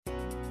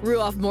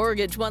Ruoff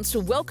Mortgage wants to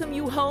welcome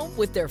you home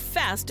with their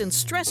fast and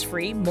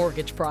stress-free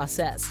mortgage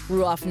process.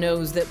 Ruoff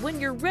knows that when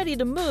you're ready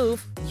to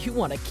move, you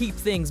want to keep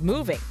things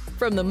moving.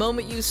 From the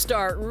moment you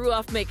start,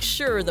 Ruoff makes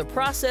sure the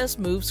process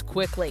moves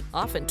quickly,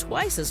 often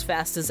twice as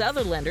fast as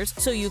other lenders,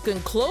 so you can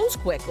close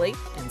quickly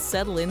and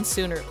settle in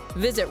sooner.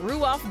 Visit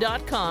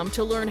ruoff.com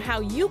to learn how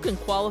you can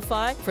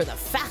qualify for the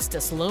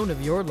fastest loan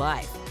of your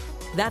life.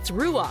 That's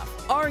Ruoff,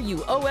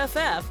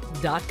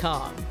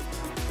 RUOFF.com.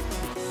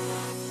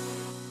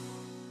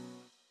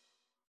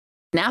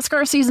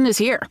 NASCAR season is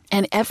here,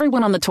 and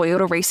everyone on the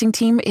Toyota racing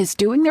team is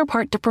doing their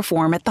part to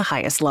perform at the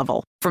highest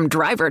level. From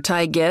driver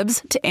Ty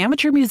Gibbs to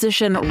amateur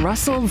musician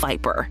Russell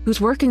Viper, who's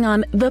working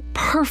on the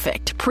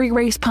perfect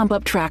pre-race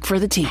pump-up track for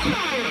the team.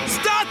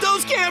 Start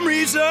those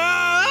Camrys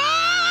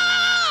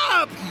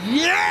up!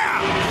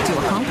 Yeah! To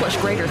accomplish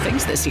greater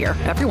things this year,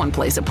 everyone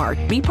plays a part.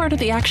 Be part of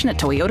the action at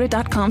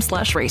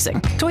toyota.com/racing.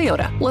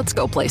 Toyota, let's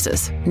go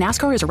places.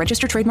 NASCAR is a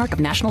registered trademark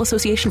of National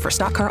Association for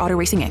Stock Car Auto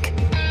Racing, Inc.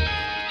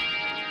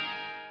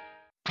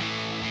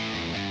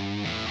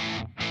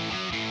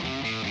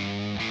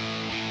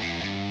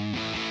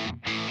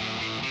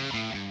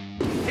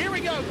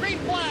 Green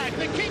flag,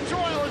 the Kings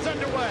Royal is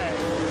underway.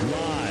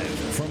 Live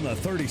from the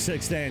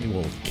 36th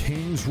Annual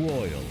Kings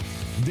Royal,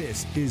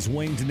 this is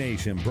Winged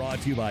Nation,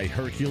 brought to you by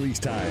Hercules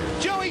Tire.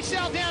 Joey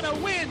Saldana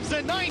wins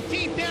the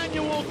 19th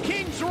Annual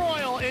Kings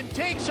Royal and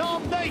takes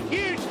home the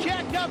huge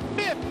check of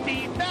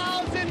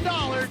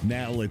 $50,000.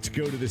 Now let's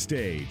go to the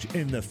stage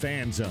in the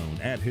fan zone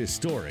at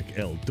historic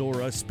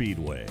Eldora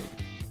Speedway.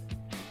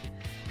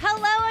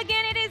 Hello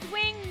again, it is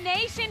Winged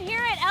Nation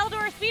here at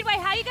Eldora Speedway.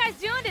 How you guys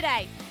doing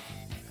today?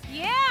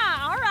 Yeah,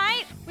 all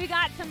right. We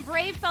got some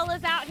brave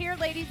fellas out here,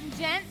 ladies and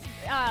gents.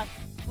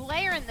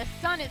 Blaring, the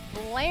sun is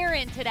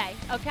blaring today,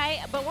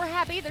 okay? But we're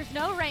happy. There's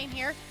no rain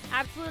here.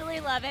 Absolutely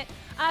love it.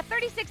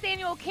 36th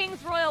Annual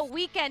Kings Royal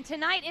weekend.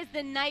 Tonight is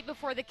the night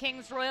before the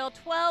Kings Royal.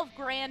 12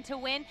 grand to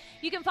win.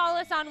 You can follow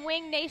us on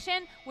Wing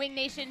Nation,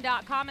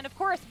 wingnation.com. And, of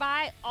course,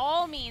 by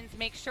all means,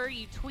 make sure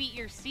you tweet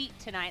your seat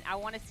tonight. I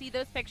want to see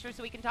those pictures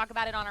so we can talk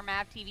about it on our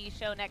MAV TV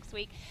show next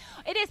week.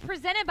 It is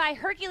presented by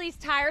Hercules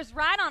Tires,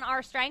 right on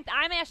our strength.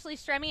 I'm Ashley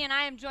Stremme, and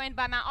I am joined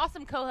by my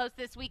awesome co-host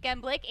this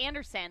weekend, Blake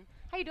Anderson.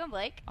 How you doing,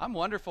 Blake? I'm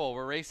wonderful.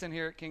 We're racing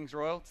here at Kings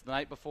Royal. It's the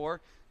night before.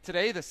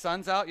 Today, the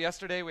sun's out.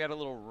 Yesterday, we had a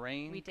little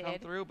rain come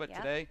through, but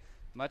today,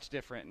 much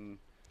different. And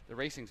the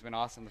racing's been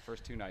awesome the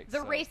first two nights.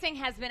 The racing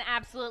has been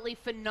absolutely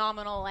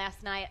phenomenal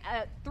last night.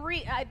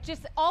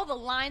 Just all the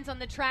lines on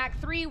the track,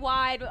 3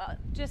 wide,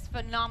 just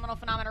phenomenal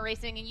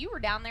racing. And you were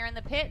down there in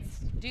the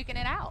pits duking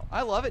it out.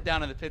 I love it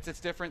down in the pits. It's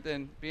different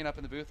than being up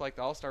in the booth like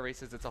the All-Star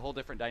races. It's a whole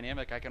different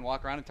dynamic. I can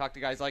walk around and talk to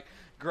guys like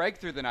Greg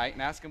through the night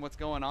and ask him what's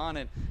going on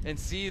and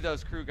see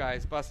those crew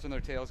guys busting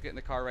their tails, getting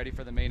the car ready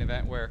for the main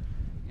event where,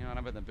 you know, when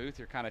I'm in the booth,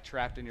 you're kind of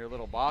trapped in your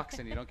little box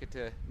and you don't get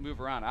to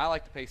move around. I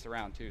like to pace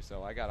around too,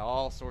 so I got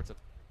all sorts of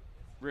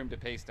room to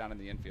pace down in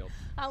the infield.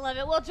 I love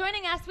it. Well,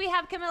 joining us, we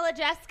have Camilla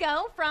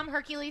Jesko from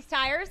Hercules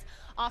Tires.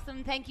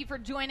 Awesome. Thank you for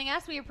joining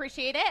us. We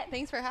appreciate it.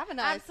 Thanks for having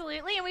us.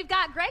 Absolutely. And we've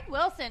got Greg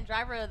Wilson,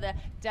 driver of the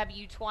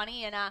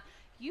W20, and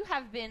you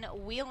have been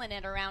wheeling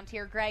it around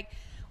here, Greg.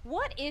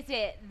 What is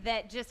it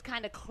that just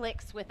kind of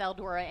clicks with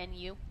Eldora and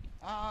you?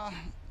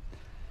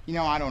 You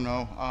know, I don't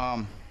know.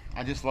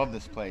 I just love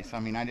this place. I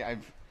mean,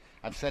 I've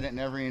said it in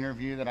every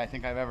interview that I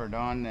think I've ever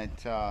done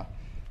that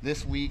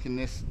this week and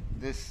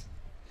this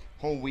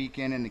whole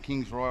weekend in the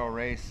Kings Royal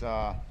race,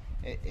 to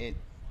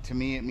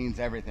me it means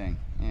everything.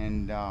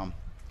 And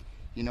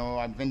you know,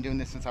 I've been doing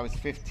this since I was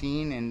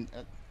 15, and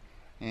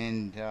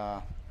you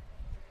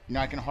know,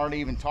 I can hardly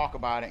even talk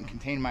about it and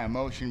contain my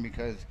emotion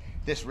because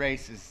this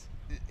race is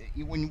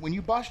when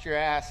you bust your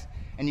ass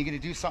and you get to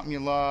do something you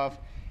love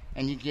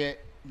and you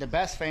get the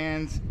best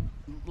fans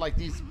like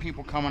these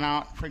people coming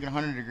out freaking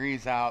 100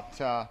 degrees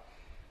out,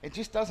 it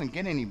just doesn't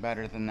get any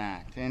better than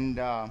that. And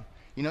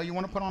you know, you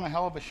want to put on a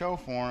hell of a show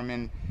for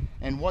them,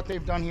 and what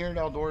they've done here at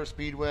Eldora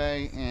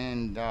Speedway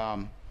and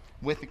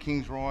with the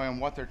Kings Royal and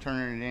what they're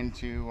turning it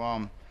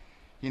into,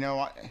 you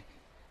know,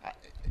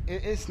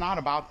 it's not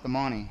about the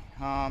money.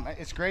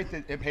 It's great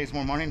that it pays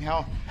more money, and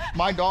hell,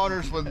 my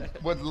daughters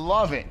would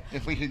love it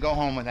if we could go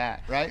home with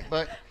that, right?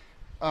 But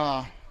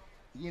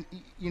you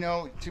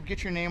know, to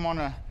get your name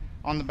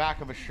on the back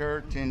of a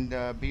shirt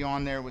and be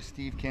on there with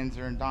Steve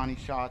Kinzer and Donnie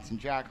Schatz and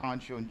Jack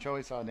Honcho and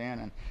Joey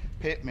Saldana and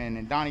Pittman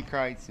and Donnie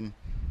Kreitz, and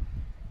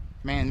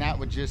man, that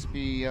would just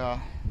be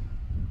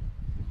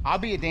I'll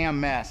be a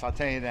damn mess, I'll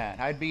tell you that.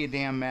 I'd be a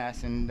damn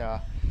mess. And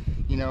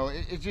you know,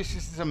 it just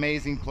is an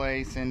amazing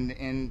place,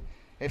 and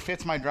it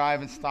fits my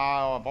driving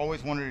style. I've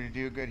always wanted to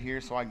do good here,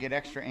 so I get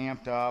extra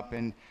amped up,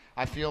 and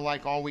I feel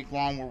like all week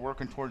long we're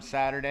working towards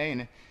Saturday.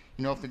 And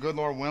you know, if the good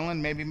Lord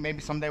willing, maybe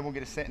someday we'll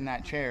get to sit in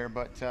that chair,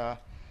 but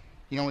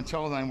you know,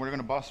 until then, we're going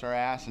to bust our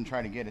ass and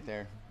try to get it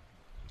there.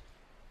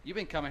 You've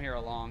been coming here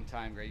a long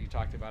time, Greg. You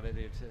talked about it.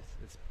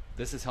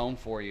 This is home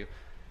for you.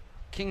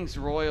 Kings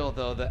Royal,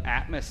 though, the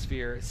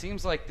atmosphere, it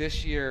seems like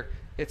this year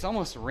it's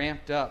almost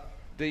ramped up.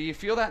 Do you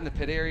feel that in the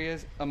pit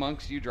areas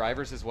amongst you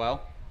drivers as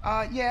well?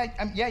 Yeah,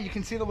 you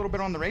can see it a little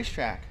bit on the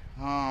racetrack.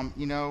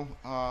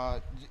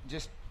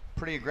 Just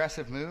pretty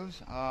aggressive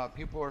moves.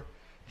 People are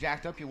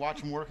jacked up. You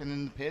watch them working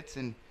in the pits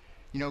and,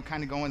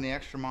 kind of going the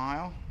extra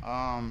mile.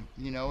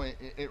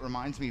 It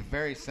reminds me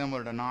very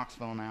similar to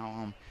Knoxville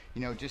now.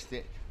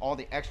 All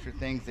the extra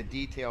things, the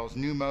details,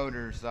 new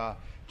motors,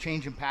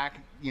 changing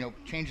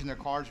their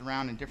cars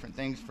around and different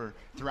things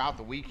throughout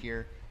the week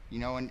here,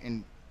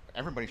 and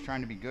everybody's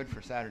trying to be good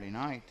for Saturday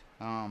night.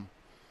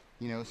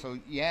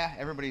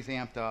 Everybody's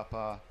amped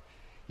up,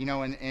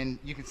 and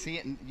you can see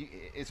it.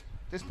 It's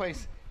this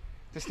place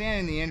to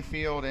stand in the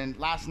infield. And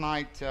last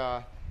night,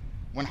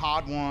 when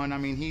Hod won, I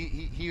mean,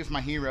 he was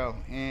my hero.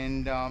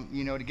 And,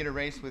 to get a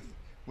race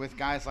with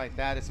guys like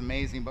that, it's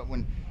amazing. But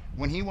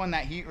when he won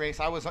that heat race,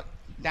 I was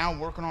down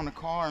working on the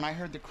car, and I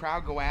heard the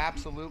crowd go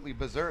absolutely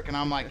berserk. And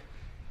I'm like,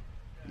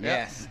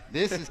 yes,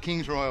 this is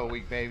Kings Royal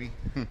week, baby.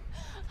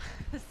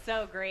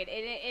 So great.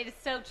 It is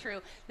so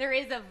true. There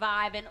is a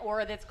vibe and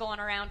aura that's going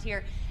around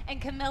here.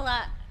 And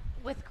Camilla,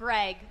 with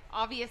Greg,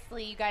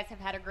 obviously you guys have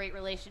had a great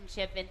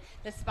relationship and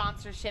the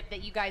sponsorship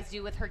that you guys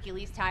do with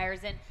Hercules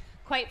Tires. And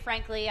quite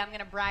frankly, I'm going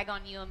to brag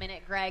on you a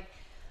minute, Greg.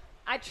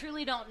 I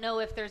truly don't know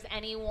if there's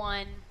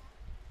anyone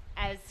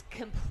as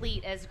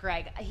complete as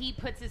Greg. He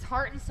puts his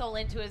heart and soul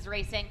into his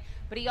racing,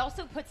 but he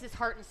also puts his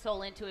heart and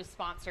soul into his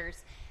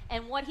sponsors.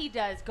 And what he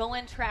does,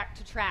 going track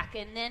to track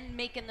and then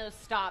making those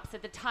stops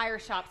at the tire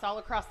shops all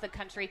across the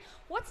country.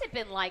 What's it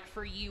been like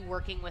for you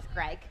working with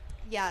Greg?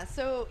 Yeah,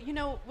 so,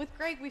 with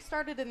Greg, we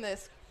started in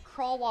this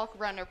crawl, walk,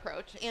 run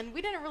approach, and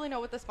we didn't really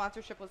know what the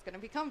sponsorship was going to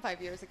become 5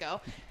 years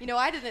ago.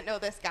 I didn't know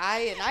this guy,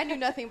 and I knew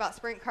nothing about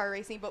sprint car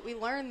racing, but we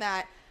learned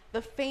that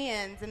the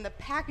fans and the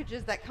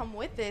packages that come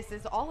with this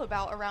is all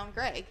about around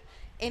Greg.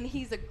 And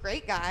he's a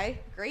great guy,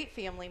 great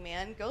family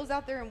man, goes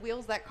out there and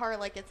wheels that car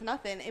like it's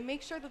nothing and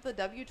makes sure that the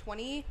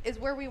W20 is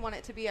where we want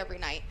it to be every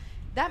night.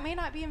 That may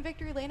not be in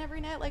victory lane every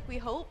night like we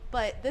hope,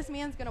 but this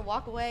man's going to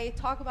walk away,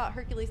 talk about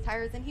Hercules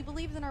Tires, and he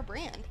believes in our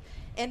brand.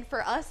 And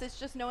for us, it's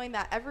just knowing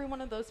that every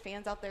one of those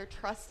fans out there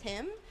trusts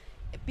him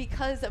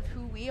because of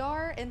who we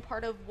are and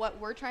part of what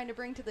we're trying to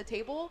bring to the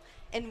table.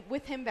 And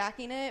with him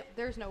backing it,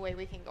 there's no way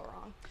we can go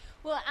wrong.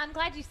 Well, I'm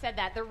glad you said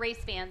that, the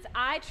race fans.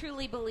 I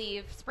truly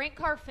believe sprint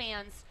car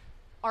fans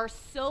are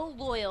so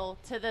loyal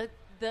to the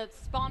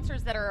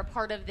sponsors that are a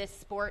part of this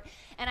sport.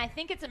 And I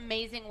think it's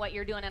amazing what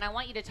you're doing, and I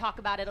want you to talk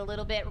about it a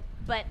little bit.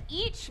 But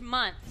each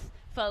month,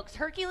 folks,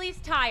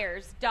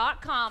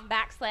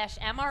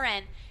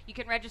 HerculesTires.com/MRN. You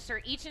can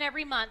register each and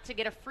every month to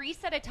get a free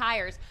set of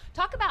tires.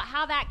 Talk about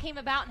how that came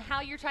about and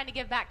how you're trying to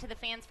give back to the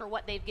fans for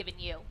what they've given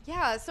you.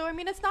 Yeah, so I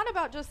mean, it's not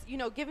about just,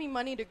 giving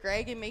money to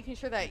Greg and making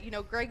sure that,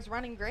 Greg's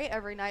running great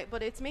every night,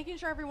 but it's making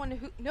sure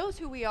everyone knows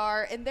who we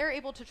are and they're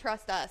able to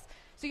trust us.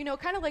 So,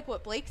 kind of like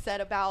what Blake said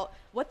about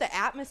what the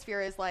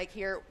atmosphere is like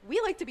here, we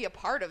like to be a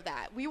part of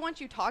that. We want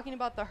you talking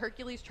about the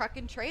Hercules truck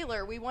and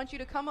trailer. We want you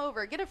to come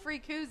over, get a free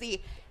koozie.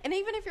 And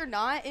even if you're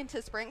not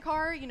into sprint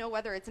car,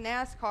 whether it's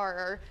NASCAR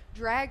or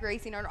drag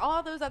racing or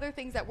all those other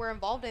things that we're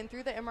involved in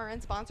through the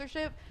MRN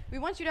sponsorship, we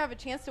want you to have a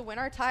chance to win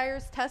our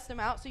tires, test them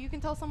out so you can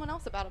tell someone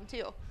else about them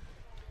too.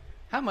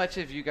 How much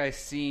have you guys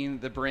seen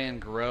the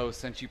brand grow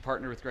since you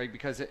partnered with Greg?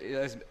 Because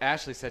as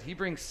Ashley said, he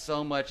brings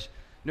so much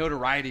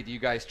notoriety to you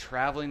guys,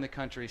 traveling the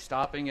country,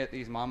 stopping at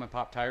these mom and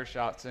pop tire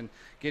shops and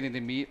getting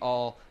to meet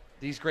all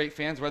these great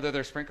fans, whether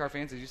they're sprint car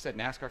fans, as you said,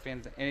 NASCAR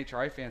fans,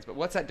 NHRA fans. But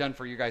what's that done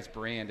for your guys'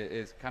 brand? It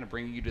is kind of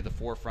bringing you to the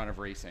forefront of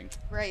racing.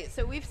 Right.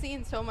 So we've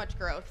seen so much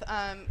growth.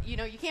 You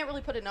can't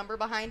really put a number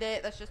behind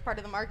it. That's just part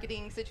of the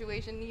marketing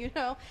situation,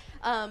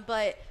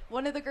 But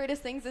one of the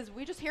greatest things is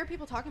we just hear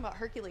people talking about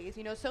Hercules.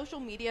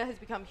 Social media has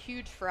become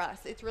huge for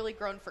us. It's really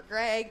grown for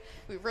Greg.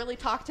 We've really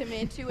talked him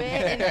into it,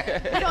 and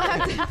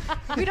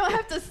we don't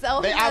have to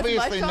sell him as much on it. They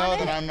obviously know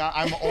that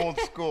I'm old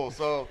school,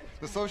 so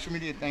the social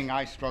media thing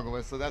I struggle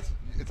with. So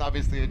it's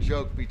obviously a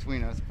joke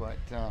between us, but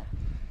I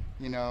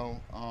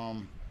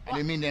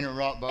didn't mean to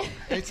interrupt, but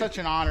it's such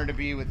an honor to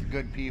be with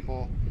good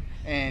people,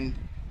 and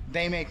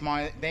they make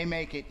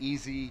it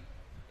easy.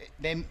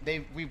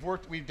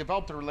 We've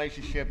developed a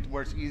relationship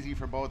where it's easy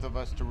for both of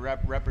us to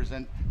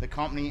represent the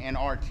company and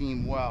our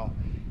team well.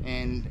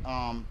 And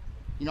I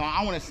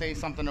want to say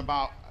something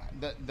about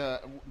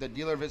the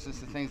dealer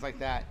visits and things like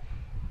that.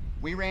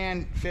 We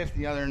ran 5th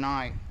the other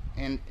night,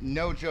 and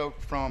no joke,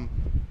 from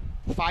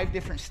 5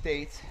 different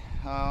states,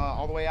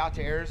 all the way out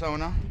to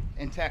Arizona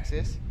and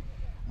Texas.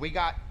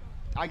 I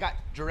got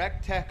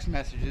direct text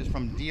messages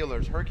from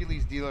dealers,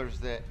 Hercules dealers,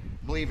 that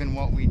believe in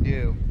what we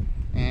do.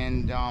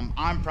 And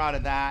I'm proud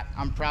of that.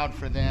 I'm proud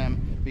for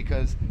them,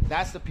 because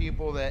that's the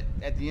people that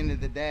at the end of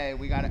the day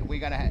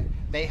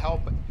they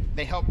help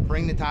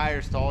bring the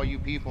tires to all you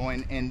people,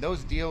 and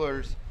those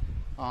dealers,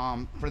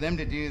 for them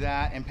to do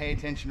that and pay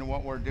attention to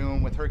what we're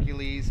doing with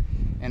Hercules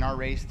and our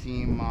race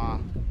team,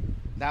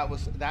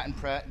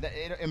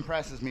 it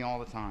impresses me all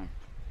the time.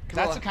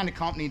 That's the kind of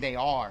company they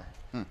are.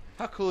 How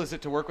How cool is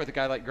it to work with a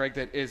guy like Greg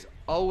that is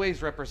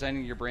always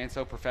representing your brand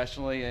so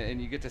professionally,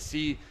 and you get to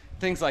see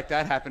things like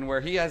that happen where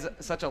he has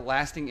such a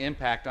lasting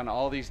impact on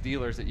all these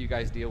dealers that you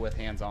guys deal with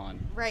hands-on?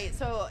 Right.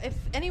 So if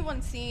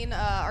anyone's seen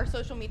our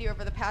social media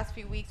over the past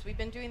few weeks, we've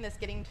been doing this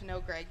Getting to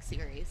Know Greg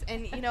series.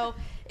 And,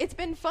 it's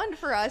been fun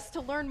for us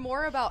to learn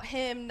more about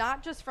him,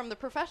 not just from the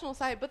professional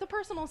side, but the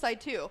personal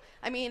side, too.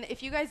 I mean,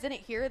 if you guys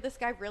didn't hear, this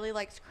guy really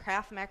likes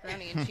Kraft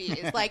macaroni and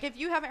cheese. Like, if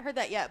you haven't heard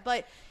that yet.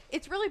 But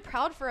it's really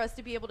proud for us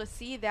to be able to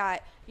see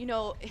that,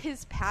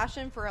 his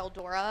passion for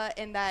Eldora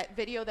and that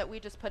video that we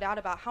just put out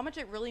about how much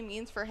it really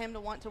means for him to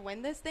want to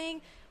win this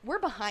thing. We're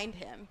behind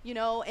him,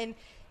 and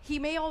he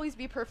may always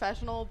be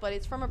professional, but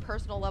it's from a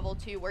personal level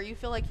too, where you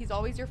feel like he's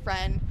always your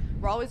friend.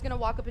 We're always going to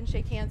walk up and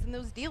shake hands, and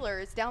those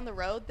dealers down the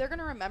road, they're going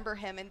to remember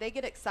him, and they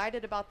get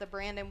excited about the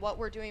brand and what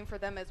we're doing for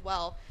them as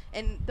well.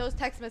 And those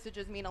text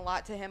messages mean a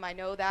lot to him. I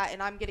know that,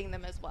 and I'm getting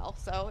them as well.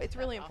 So it's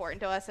really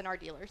important to us and our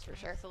dealers for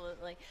sure.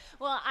 Absolutely.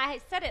 Well,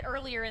 I said it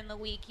earlier in the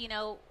week,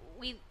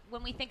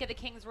 when we think of the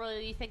Kings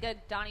Royal, you think of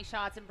Donnie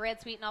Schatz and Brad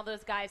Sweet and all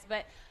those guys,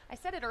 but I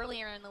said it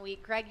earlier in the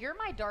week, Greg, you're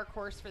my dark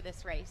horse for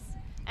this race.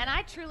 And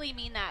I truly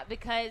mean that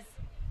because,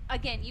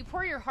 again, you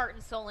pour your heart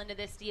and soul into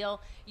this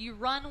deal. You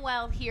run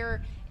well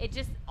here. It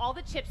just, all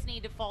the chips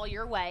need to fall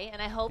your way,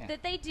 and I hope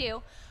that they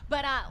do.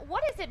 But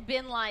what has it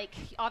been like?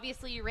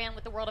 Obviously, you ran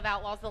with the World of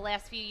Outlaws the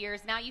last few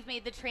years. Now you've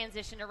made the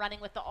transition to running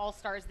with the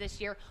All-Stars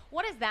this year.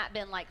 What has that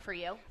been like for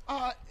you?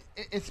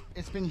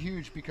 It's been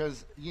huge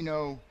because,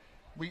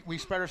 we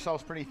spread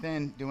ourselves pretty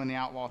thin doing the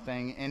outlaw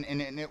thing,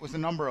 and it was a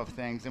number of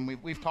things, and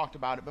we've talked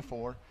about it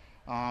before.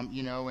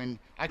 And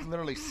I can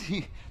literally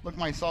look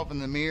myself in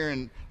the mirror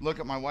and look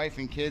at my wife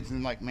and kids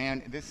and like,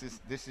 man, this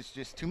is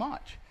just too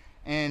much.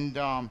 And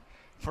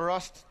for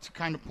us to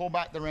kind of pull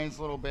back the reins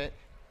a little bit,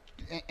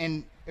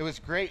 and it was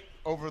great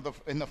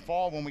in the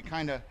fall when we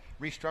kind of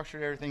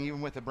restructured everything,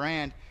 even with the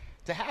brand,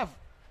 to have,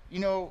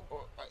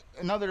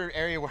 another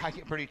area where I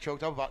get pretty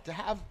choked up about, to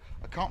have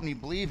a company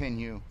believe in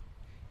you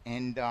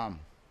and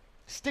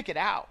stick it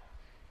out.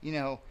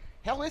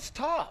 Hell, it's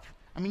tough.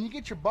 I mean, you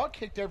get your butt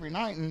kicked every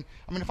night, and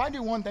I mean, if I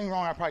do one thing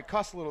wrong, I probably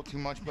cuss a little too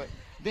much, but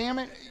damn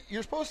it,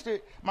 you're supposed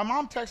to. My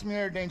mom texted me the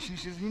other day, and she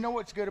says,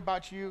 what's good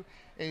about you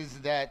is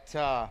that,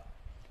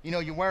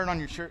 you wear it on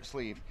your shirt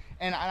sleeve.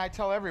 And I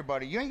tell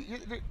everybody, you're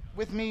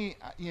with me,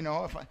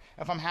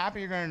 if I'm happy,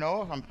 you're going to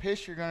know. If I'm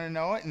pissed, you're going to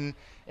know it. And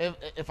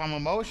if I'm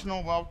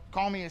emotional, well,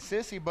 call me a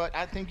sissy, but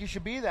I think you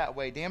should be that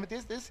way. Damn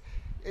it,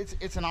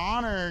 it's an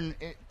honor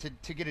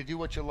to get to do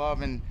what you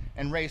love and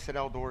race at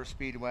Eldora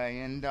Speedway.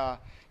 And,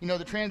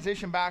 the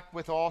transition back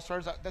with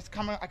All-Stars, I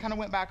kind of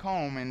went back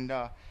home. And,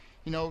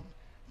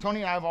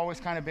 Tony and I have always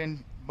kind of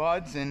been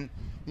buds. And,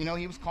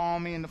 he was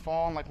calling me in the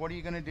fall and like, what are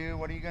you going to do?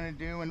 What are you going to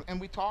do?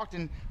 And we talked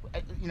and,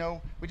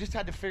 we just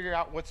had to figure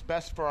out what's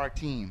best for our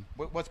team,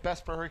 what's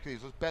best for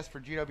Hercules, what's best for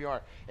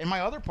GWR. And my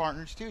other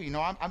partners, too.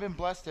 I've been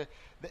blessed to,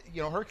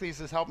 Hercules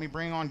has helped me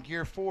bring on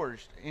Gear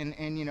Forged. And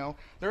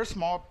they're a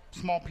small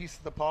piece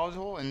of the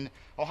puzzle. And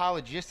Ohio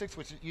Logistics,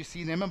 which you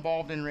see them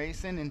involved in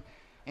racing.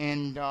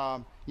 And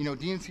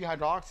DNC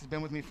Hydraulics has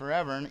been with me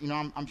forever. And,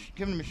 I'm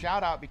giving them a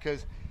shout out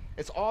because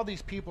it's all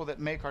these people that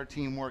make our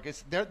team work.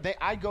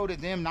 I go to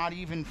them not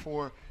even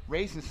for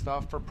racing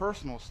stuff, for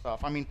personal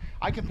stuff. I mean,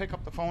 I can pick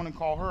up the phone and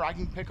call her. I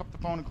can pick up the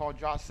phone and call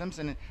Josh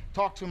Simpson and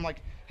talk to him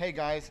like, hey,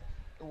 guys,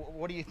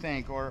 what do you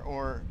think?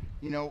 Or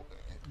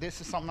this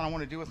is something I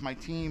want to do with my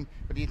team,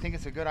 but do you think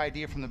it's a good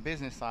idea from the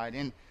business side?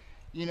 And,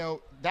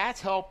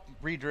 that's helped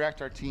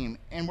redirect our team,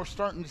 and we're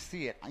starting to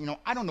see it.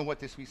 I don't know what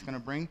this week's going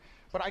to bring,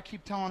 but I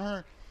keep telling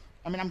her,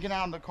 I'm getting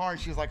out of the car, and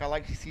she's like, I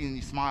like seeing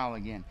you smile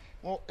again.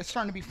 Well, it's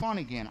starting to be fun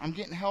again. I'm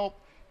getting help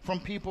from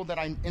people that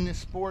I'm in this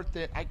sport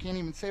that I can't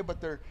even say, but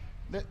they're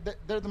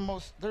the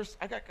most.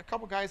 I got a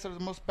couple guys that are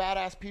the most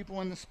badass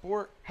people in the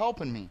sport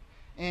helping me,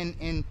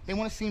 and they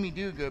want to see me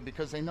do good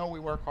because they know we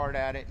work hard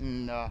at it.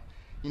 And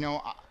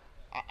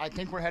I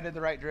think we're headed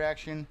the right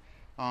direction.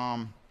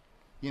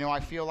 I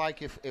feel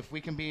like if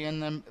we can be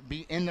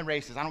in the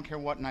races, I don't care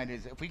what night it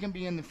is. If we can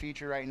be in the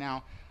feature right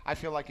now, I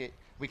feel like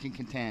we can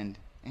contend.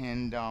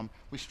 And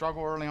we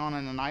struggle early on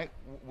in the night.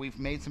 We've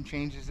made some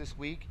changes this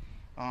week,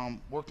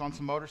 worked on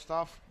some motor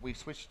stuff. We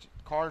switched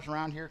cars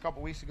around here a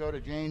couple weeks ago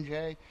to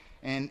J&J,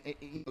 and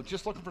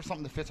just looking for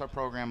something that fits our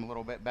program a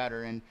little bit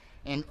better. And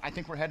I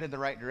think we're headed the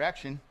right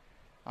direction.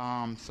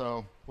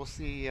 So we'll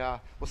see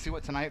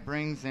what tonight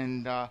brings,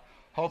 and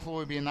hopefully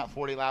we'll be in that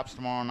 40 laps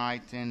tomorrow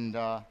night. And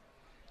I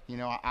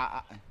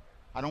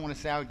don't want to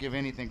say I would give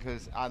anything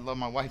because I love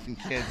my wife and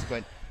kids,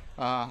 but.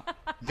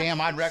 Damn,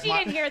 I'd wreck she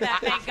didn't hear that,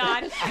 thank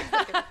God.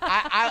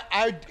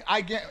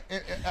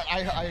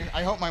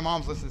 I hope my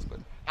mom's listening, but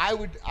I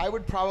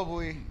would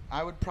probably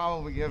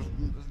give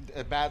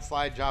a bad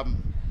slide job,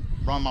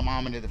 run my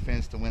mom into the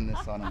fence to win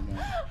this on him.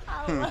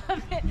 I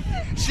love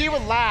it. She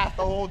would laugh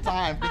the whole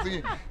time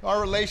because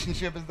our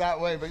relationship is that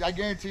way. But I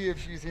guarantee you,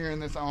 if she's hearing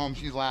this at home,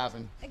 she's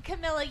laughing.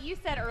 Camilla, you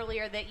said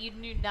earlier that you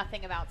knew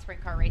nothing about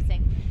sprint car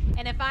racing,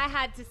 and if I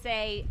had to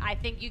say, I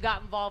think you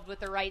got involved with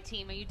the right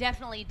team, and you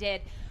definitely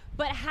did.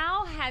 But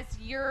how has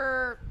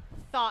your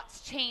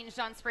thoughts changed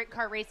on sprint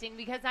car racing?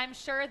 Because I'm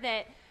sure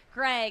that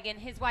Greg and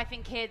his wife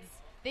and kids,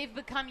 they've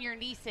become your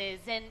nieces,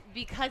 and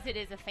because it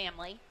is a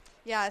family.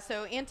 Yeah,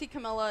 so Auntie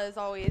Camilla is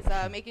always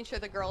making sure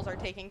the girls are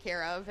taken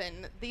care of,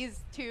 and these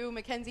two,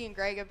 Mackenzie and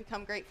Greg, have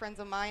become great friends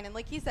of mine. And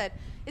like he said,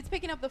 it's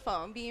picking up the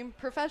phone, being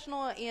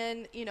professional,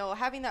 and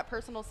having that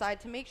personal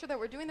side to make sure that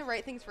we're doing the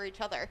right things for each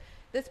other.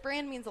 This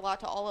brand means a lot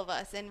to all of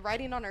us, and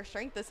riding on our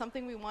strength is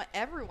something we want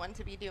everyone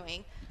to be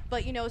doing.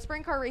 But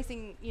sprint car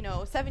racing,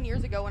 7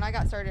 years ago when I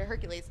got started at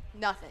Hercules,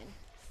 nothing.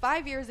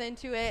 5 years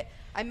into it,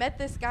 I met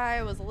this guy.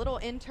 I was a little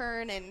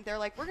intern, and they're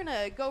like, we're going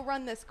to go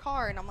run this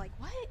car. And I'm like,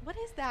 what? What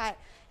is that?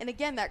 And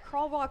again, that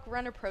crawl, walk,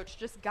 run approach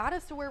just got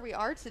us to where we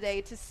are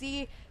today, to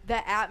see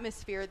the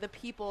atmosphere, the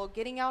people,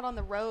 getting out on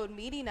the road,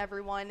 meeting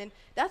everyone. And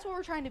that's what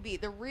we're trying to be,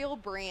 the real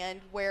brand,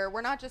 where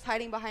we're not just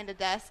hiding behind a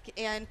desk.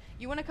 And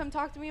you want to come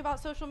talk to me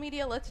about social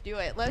media? Let's do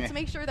it. Let's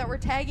make sure that we're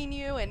tagging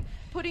you and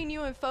putting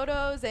you in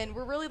photos. And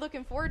we're really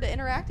looking forward to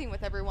interacting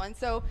with everyone.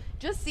 So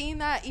just seeing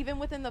that, even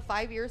within the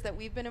 5 years that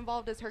we've been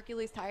involved as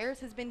Hercules Tires,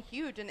 has been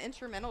huge and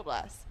instrumental to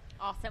us.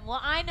 Awesome. Well,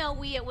 I know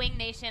we at Wing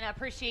Nation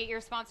appreciate your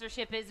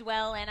sponsorship as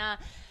well, and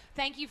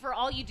thank you for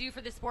all you do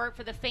for the sport,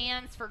 for the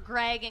fans, for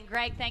Greg. And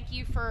Greg, thank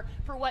you for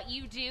what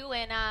you do,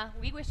 and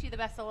we wish you the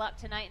best of luck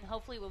tonight, and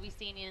hopefully we'll be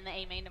seeing you in the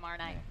A-Main tomorrow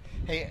night.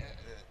 Hey,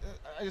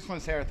 I just want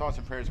to say our thoughts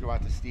and prayers go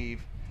out to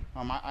Steve.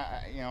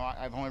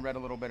 I've only read a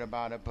little bit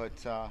about it, but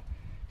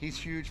he's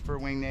huge for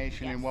Wing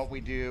Nation and what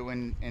we do,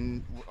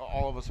 and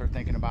all of us are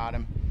thinking about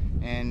him.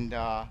 And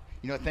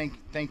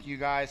thank you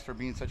guys for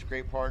being such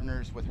great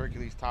partners with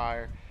Hercules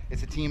Tire.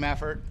 It's a team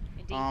effort.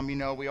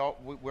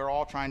 We're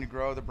all trying to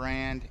grow the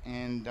brand,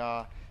 and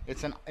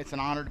it's an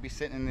honor to be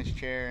sitting in this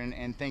chair,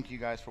 and thank you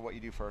guys for what you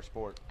do for our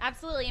sport.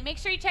 Absolutely. And make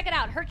sure you check it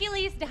out,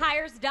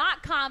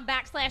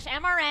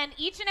 HerculesTires.com/MRN.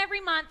 Each and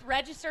every month,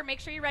 register. Make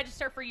sure you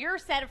register for your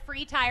set of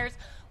free tires.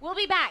 We'll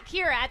be back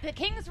here at the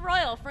Kings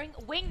Royal for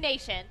Wing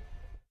Nation.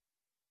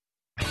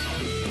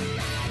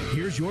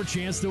 Here's your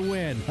chance to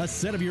win a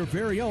set of your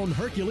very own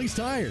Hercules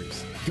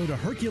tires. Go to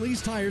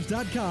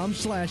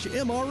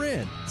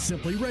HerculesTires.com/MRN.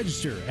 Simply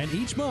register, and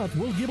each month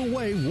we'll give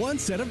away one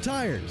set of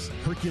tires.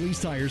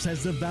 Hercules Tires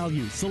has the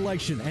value,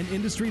 selection, and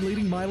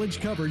industry-leading mileage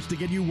coverage to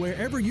get you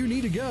wherever you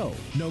need to go,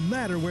 no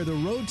matter where the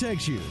road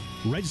takes you.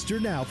 Register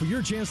now for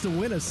your chance to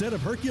win a set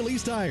of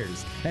Hercules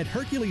tires at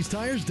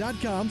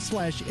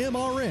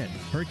HerculesTires.com/MRN.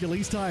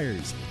 Hercules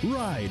Tires.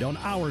 Ride on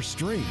our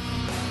street.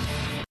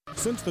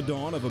 Since the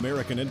dawn of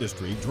American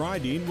industry,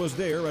 Dryden was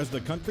there as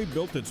the country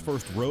built its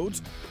first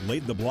roads,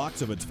 laid the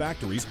blocks of its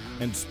factories,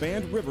 and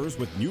spanned rivers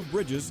with new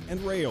bridges and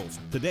rails.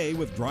 Today,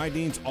 with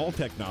Dryden's All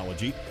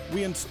Technology,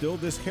 we instill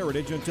this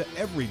heritage into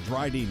every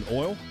Dryden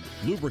oil,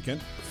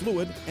 lubricant,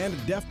 fluid, and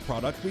DEF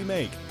product we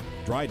make.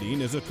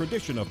 Dryden is a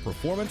tradition of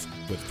performance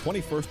with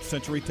 21st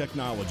century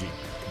technology.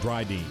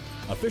 Dryden,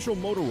 official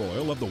motor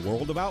oil of the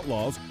World of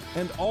Outlaws,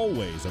 and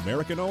always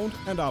American-owned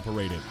and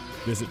operated.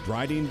 Visit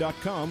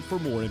Dryden.com for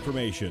more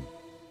information.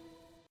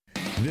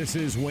 This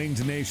is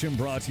Winged Nation,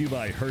 brought to you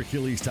by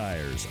Hercules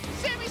Tires.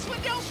 Sammy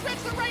Swindell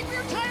shreds the right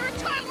rear tire, and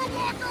Tyler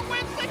Walker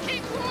wins the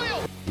Kings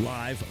Royal.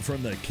 Live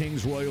from the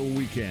Kings Royal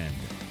weekend.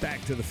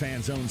 Back to the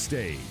Fan Zone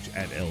stage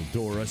at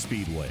Eldora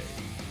Speedway.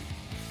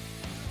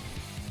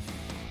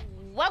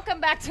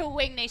 Welcome back to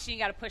Wing Nation. You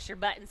got to push your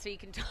button so you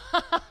can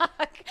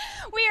talk.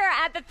 We are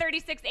at the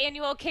 36th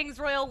annual Kings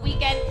Royal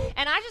weekend,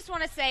 and I just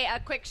want to say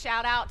a quick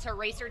shout out to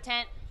Racer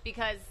Tent,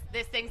 because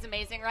this thing's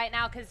amazing right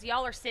now, because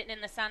y'all are sitting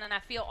in the sun, and I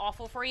feel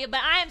awful for you.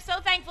 But I am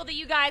so thankful that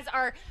you guys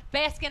are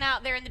basking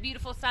out there in the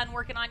beautiful sun,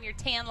 working on your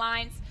tan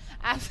lines.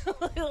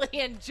 Absolutely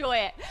enjoy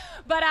it.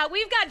 But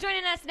we've got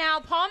joining us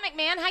now Paul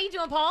McMahon. How you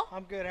doing, Paul?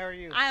 I'm good. How are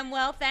you? I'm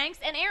well, thanks.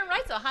 And Aaron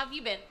Reitzel, how have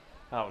you been?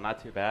 Oh,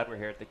 not too bad. We're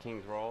here at the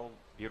Kings Royal.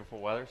 Beautiful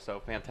weather, so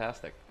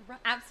fantastic.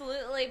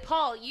 Absolutely.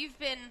 Paul, you've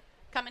been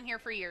coming here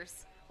for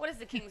years. What does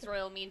the Kings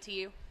Royal mean to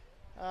you?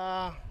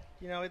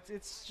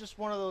 It's just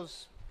one of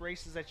those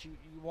races that you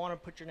want to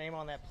put your name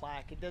on that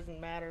plaque. It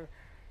doesn't matter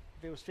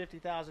if it was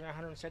 50,000 or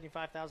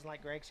 175,000,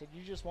 like Greg said.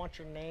 You just want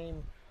your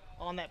name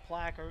on that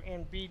plaque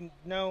and be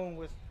known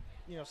with,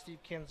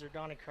 Steve Kinzer,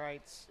 Donnie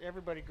Kreitz,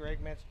 everybody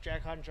Greg mentioned,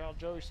 Jack Hodgenchild,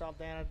 Joey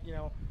Saldana.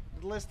 The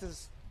list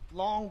is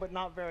long, but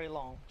not very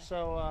long.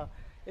 So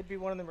it'd be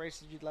one of the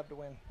races you'd love to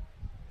win.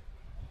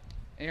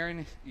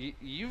 Aaron,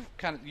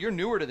 you're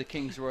newer to the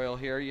Kings Royal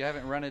here. You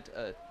haven't run it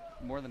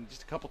more than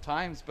just a couple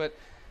times, but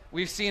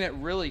we've seen it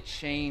really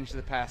change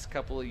the past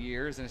couple of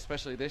years, and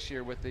especially this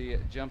year with the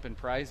jump in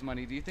prize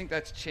money. Do you think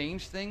that's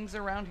changed things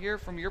around here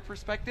from your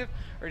perspective,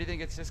 or do you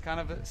think it's just kind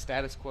of a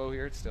status quo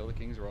here? It's still the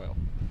Kings Royal.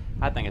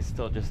 I think it's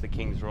still just the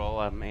Kings Royal.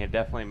 I mean, it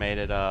definitely made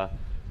it a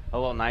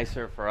little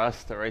nicer for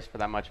us to race for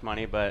that much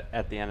money, but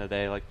at the end of the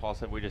day, like Paul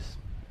said,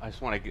 I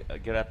just want to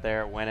get up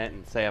there, win it,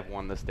 and say I've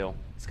won this deal.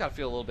 It's got to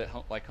feel a little bit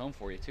like home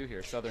for you, too,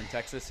 here. Southern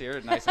Texas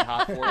here, nice and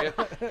hot for you.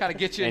 Kind of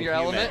get you in your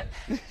element.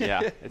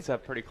 Yeah, it's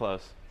pretty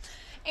close.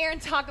 Aaron,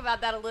 talk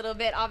about that a little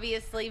bit,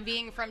 obviously,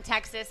 being from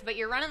Texas, but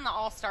you're running the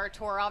All-Star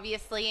Tour,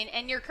 obviously,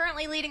 and you're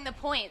currently leading the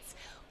points.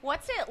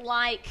 What's it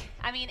like?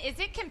 I mean, is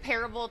it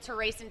comparable to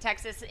race in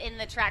Texas in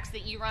the tracks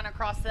that you run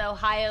across the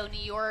Ohio, New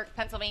York,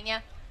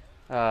 Pennsylvania?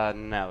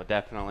 No,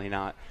 definitely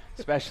not,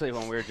 especially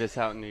when we were just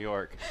out in New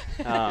York.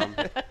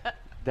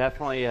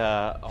 Definitely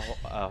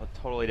a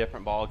totally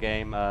different ball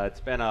game. It's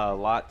been a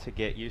lot to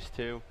get used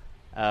to,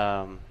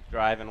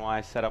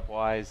 driving-wise,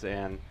 setup-wise,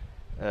 and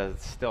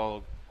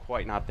still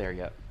quite not there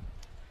yet.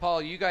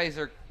 Paul, you guys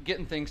are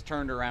getting things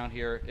turned around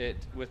here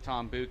with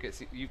Tom Book.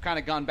 You've kind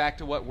of gone back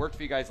to what worked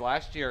for you guys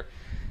last year.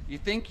 You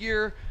think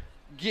you're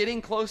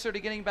getting closer to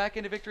getting back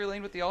into victory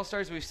lane with the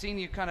All-Stars? We've seen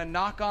you kind of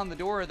knock on the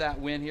door of that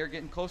win here,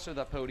 getting closer to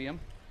that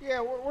podium.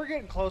 Yeah, we're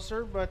getting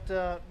closer, but,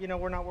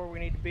 we're not where we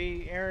need to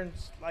be.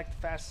 Aaron's like the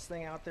fastest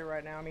thing out there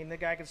right now. I mean, the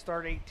guy can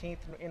start 18th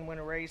and win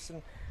a race,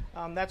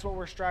 and that's what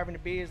we're striving to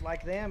be, is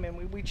like them.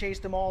 And we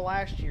chased them all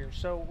last year,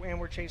 and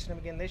we're chasing them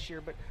again this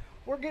year. But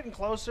we're getting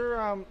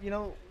closer.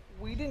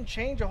 We didn't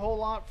change a whole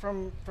lot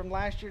from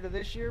last year to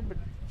this year, but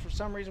for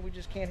some reason we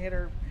just can't hit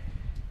our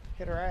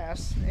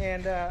ass.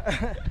 And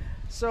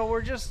so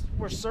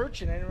we're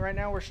searching, and right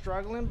now we're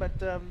struggling, but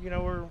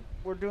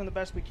we're doing the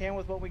best we can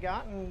with what we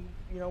got, and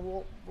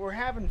we're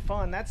having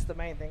fun. That's the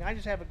main thing. I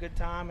just have a good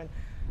time, and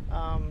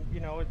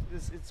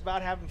it's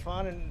about having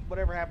fun, and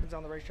whatever happens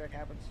on the racetrack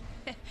happens.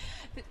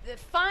 The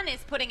fun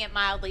is putting it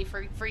mildly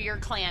for your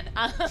clan.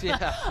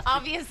 Yeah.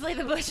 Obviously,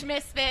 the Bush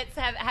Misfits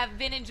have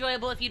been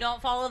enjoyable. If you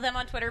don't follow them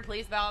on Twitter,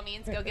 please, by all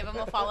means, go give them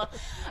a follow.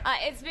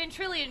 It's been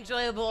truly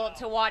enjoyable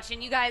to watch,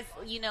 and you guys,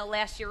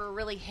 last year were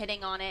really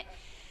hitting on it.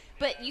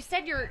 But you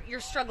said you're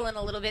struggling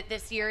a little bit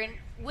this year, and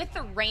with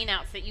the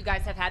rainouts that you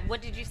guys have had,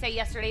 what did you say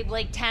yesterday,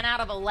 Blake? 10 out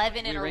of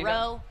 11 in a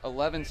row?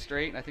 11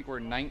 straight, and I think we're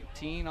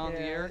 19 on the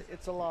year.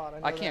 It's a lot.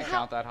 I can't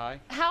count that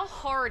high. How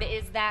hard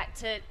is that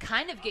to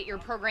kind of get your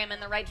program in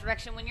the right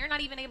direction when you're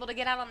not even able to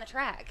get out on the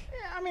track?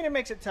 Yeah, I mean, it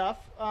makes it tough,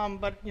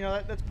 but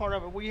that's part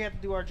of it. We have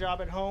to do our job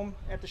at home,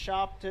 at the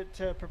shop,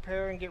 to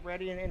prepare and get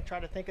ready and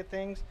try to think of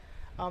things.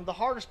 The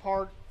hardest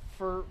part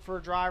for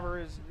a driver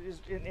is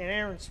in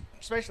Aaron's,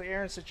 especially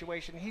Aaron's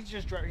situation,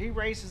 he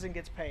races and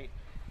gets paid.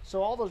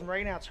 So all those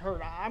rainouts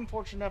hurt. I'm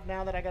fortunate enough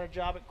now that I got a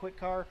job at Quick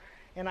Car,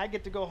 and I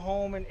get to go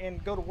home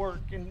and go to work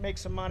and make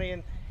some money,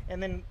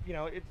 and then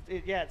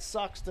it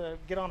sucks to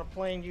get on a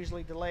plane,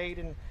 usually delayed,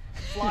 and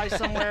fly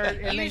somewhere.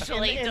 And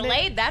usually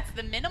delayed. That's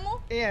the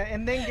minimal. Yeah,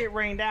 and then get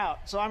rained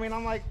out. So I mean,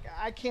 I'm like,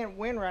 I can't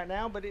win right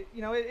now, but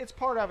it's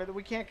part of it.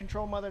 We can't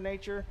control Mother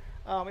Nature.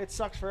 It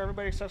sucks for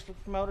everybody. It sucks for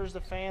the promoters,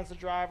 the fans, the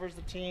drivers,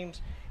 the teams.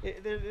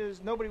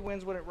 There's nobody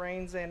wins when it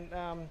rains, and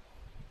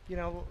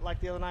like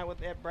the other night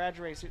at Brad's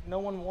race, no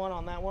one won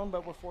on that one,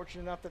 but we're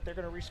fortunate enough that they're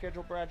going to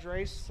reschedule Brad's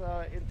race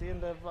at the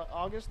end of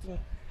August,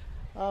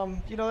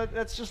 and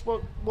that's just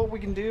what we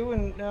can do,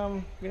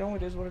 and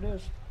it is what it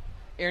is.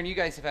 Aaron, you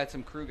guys have had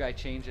some crew guy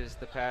changes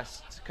the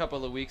past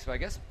couple of weeks, but I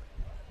guess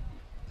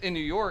in New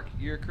York,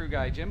 your crew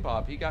guy, Jim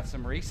Bob, he got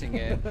some racing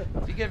in.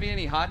 Does he give you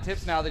any hot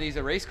tips now that he's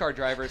a race car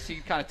driver? Is he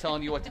kind of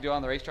telling you what to do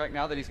on the racetrack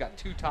now that he's got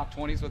 2 top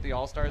 20s with the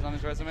All-Stars on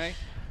his resume?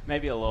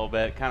 Maybe a little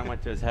bit. Kind of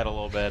went to his head a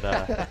little bit.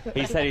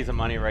 He said he's a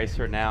money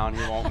racer now, and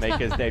he won't make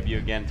his debut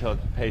again until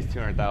it pays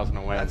 $200,000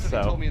 to win. That's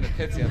what he told me in the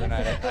pits the other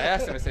night. I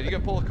asked him, I said, you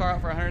can pull a car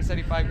out for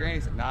 $175,000?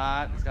 He said,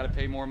 nah, he's got to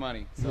pay more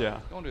money. So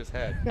yeah. Going to his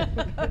head.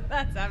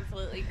 That's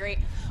absolutely great.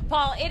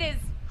 Paul, it is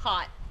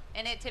hot,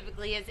 and it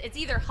typically is. It's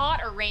either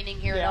hot or raining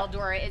here at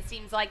Eldora, it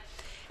seems like.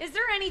 Is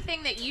there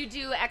anything that you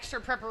do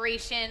extra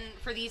preparation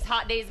for these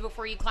hot days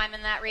before you climb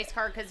in that race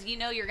car? Because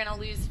you're going to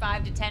lose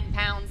 5 to 10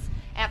 pounds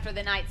after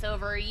the night's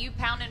over. Are you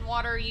pounding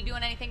water? Are you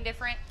doing anything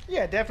different?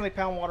 Yeah, definitely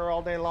pound water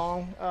all day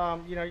long.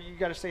 You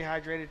got to stay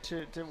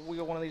hydrated to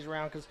wheel one of these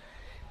around, because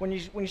when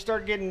you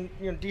start getting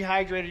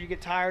dehydrated, you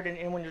get tired,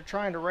 and when you're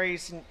trying to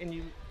race and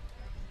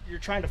you're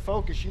trying to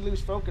focus, you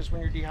lose focus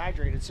when you're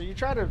dehydrated. So you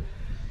try to,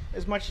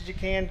 as much as you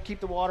can, keep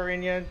the water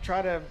in you.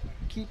 Try to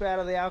keep out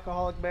of the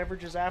alcoholic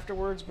beverages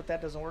afterwards, but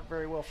that doesn't work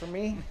very well for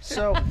me.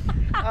 So,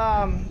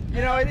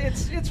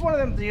 it's one of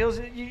them deals.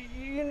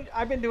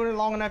 I've been doing it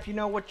long enough. You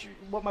know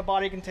what my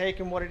body can take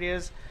and what it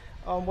is,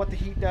 what the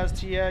heat does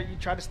to you. You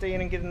try to stay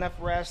in and get enough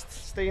rest,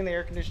 stay in the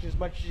air conditioning as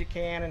much as you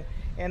can,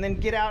 and then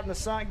get out in the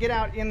sun, get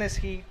out in this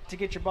heat to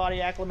get your body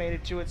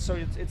acclimated to it, so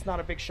it's not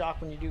a big shock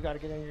when you do got to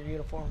get in your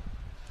uniform.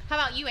 How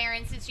about you,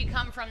 Aaron, since you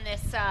come from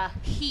this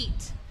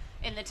heat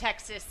in the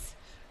Texas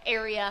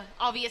area?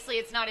 Obviously,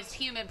 it's not as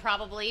humid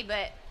probably,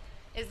 but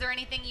is there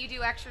anything you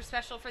do extra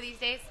special for these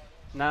days?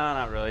 No,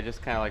 not really.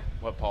 Just kind of like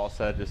what Paul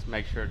said, just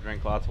make sure to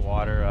drink lots of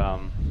water.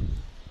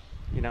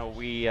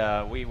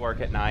 We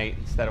work at night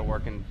instead of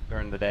working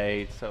during the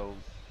day, so,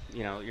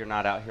 you're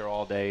not out here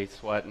all day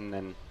sweating,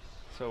 and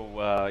so,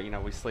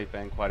 we sleep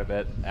in quite a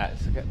bit.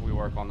 We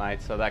work all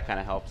night, so that kind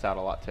of helps out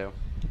a lot too.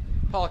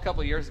 Paul, a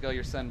couple of years ago,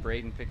 your son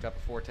Braden picked up a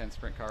 410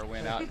 sprint car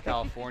win out in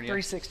California.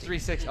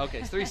 360. Okay,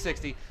 it's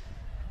 360.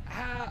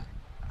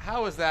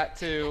 How was that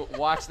to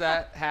watch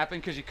that happen?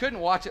 Because you couldn't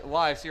watch it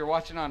live, so you're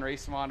watching on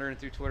Race Monitor and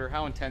through Twitter.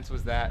 How intense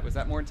was that? Was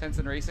that more intense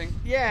than racing?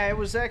 Yeah, it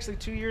was actually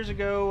 2 years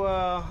ago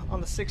on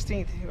the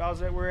 16th.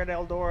 We were at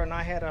Eldora, and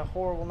I had a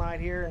horrible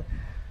night here. And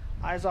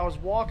as I was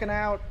walking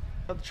out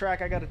of the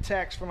track, I got a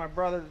text from my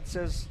brother that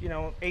says,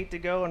 8 to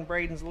go and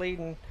Braden's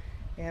leading.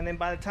 And then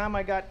by the time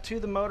I got to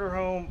the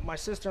motorhome, my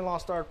sister-in-law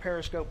started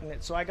periscoping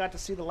it. So I got to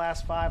see the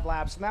last 5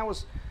 laps. And that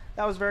was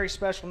a very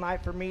special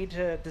night for me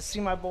to see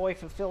my boy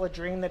fulfill a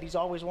dream that he's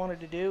always wanted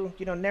to do.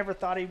 Never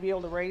thought he'd be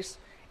able to race,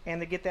 and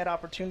to get that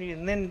opportunity.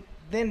 And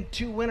then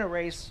to win a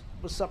race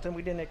was something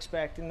we didn't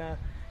expect. And,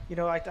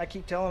 I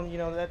keep telling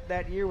him,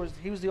 that year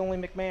he was the only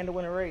McMahon to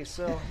win a race.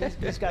 So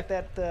he's got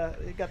that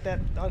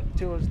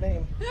to his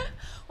name.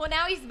 Well,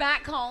 now he's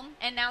back home,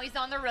 and now he's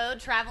on the road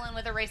traveling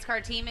with a race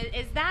car team.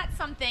 Is that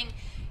something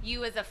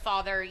you as a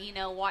father,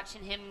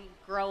 watching him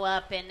grow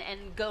up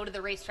and go to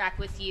the racetrack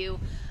with you?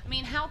 I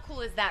mean, how cool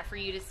is that for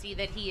you to see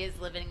that he is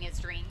living his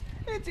dream?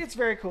 It's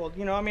very cool.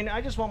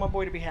 I just want my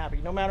boy to be happy,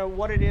 no matter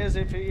what it is.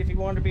 If he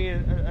wanted to be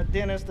a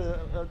dentist,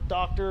 a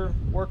doctor,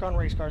 work on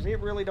race cars, it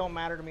really don't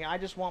matter to me. I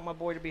just want my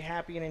boy to be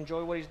happy and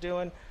enjoy what he's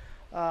doing.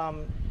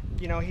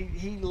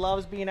 He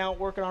loves being out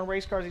working on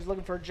race cars. He's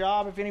looking for a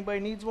job if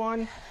anybody needs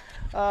one.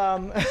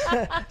 But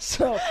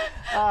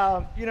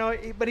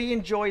he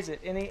enjoys it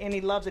and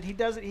he loves it. He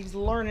does it. He's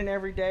learning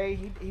every day.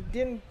 He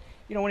didn't,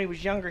 when he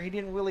was younger, he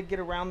didn't really get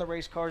around the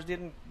race cars.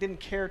 Didn't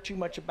care too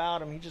much about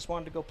them. He just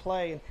wanted to go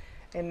play.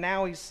 And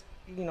now he's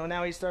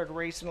started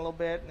racing a little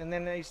bit, and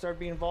then he started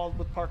being involved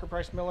with Parker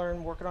Price Miller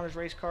and working on his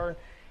race car.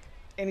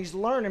 And he's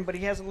learning, but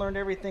he hasn't learned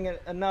everything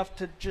enough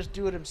to just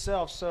do it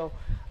himself. So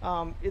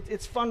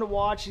it's fun to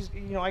watch.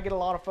 I get a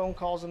lot of phone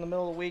calls in the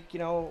middle of the week.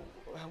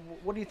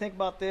 What do you think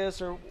about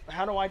this, or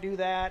how do I do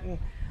that? And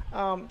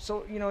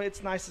so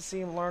it's nice to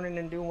see him learning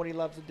and doing what he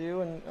loves to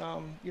do. And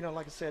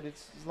like I said,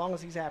 it's as long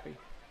as he's happy.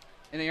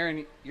 And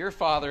Aaron, your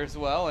father as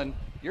well, and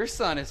your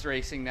son is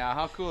racing now.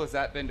 How cool has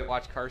that been to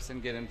watch Carson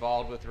get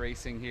involved with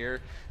racing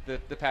here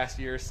the past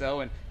year or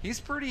so? And he's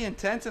pretty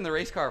intense in the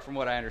race car from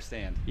what I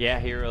understand. Yeah,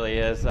 he really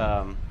is.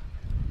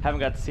 Haven't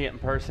got to see it in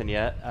person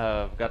yet.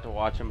 Got to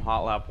watch him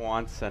hot lap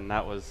once, and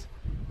it was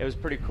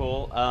pretty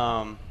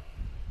cool.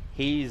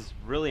 He's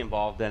really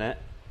involved in it.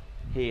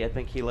 I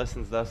think he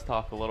listens to us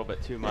talk a little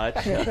bit too much.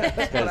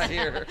 That's what I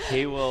hear.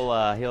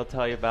 He'll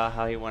tell you about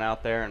how he went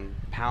out there and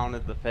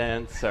pounded the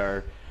fence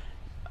or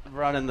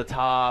running the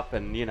top,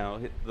 and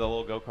the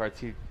little go-karts,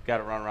 he got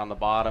to run around the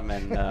bottom,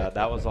 and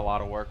that was a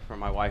lot of work for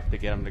my wife to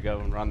get him to go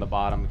and run the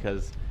bottom,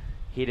 because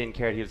he didn't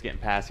care if he was getting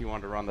past. He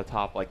wanted to run the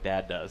top like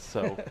Dad does.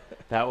 So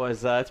that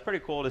was it's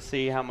pretty cool to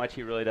see how much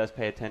he really does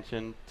pay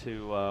attention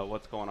to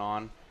what's going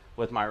on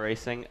with my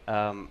racing.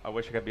 I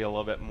wish I could be a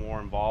little bit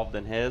more involved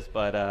in his,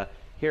 but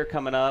here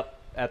coming up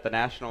at the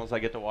Nationals, I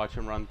get to watch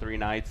him run 3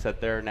 nights at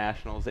their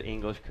Nationals at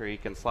English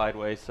Creek and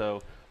Slideway,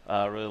 so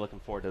really looking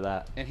forward to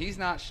that. And he's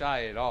not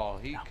shy at all.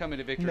 He come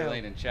into Victory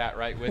Lane and chat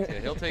right with you.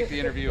 He'll take the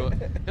interview.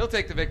 He'll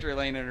take the Victory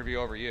Lane interview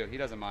over you. He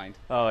doesn't mind.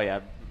 Oh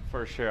yeah,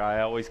 for sure.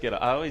 I always get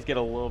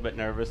a little bit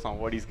nervous on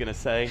what he's going to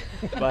say,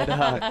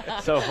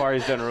 but so far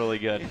he's done really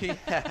good. He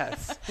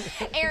has.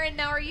 Aaron,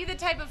 now are you the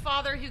type of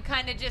father who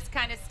kind of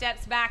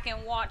steps back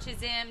and watches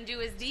him do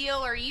his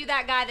deal, or are you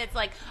that guy that's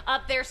like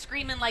up there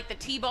screaming like the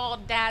T-ball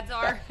dads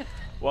are?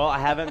 Well, I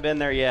haven't been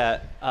there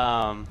yet.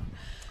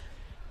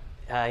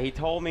 He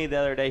told me the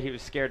other day he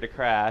was scared to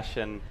crash,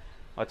 and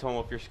I told him,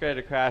 well, if you're scared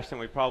to crash, then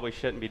we probably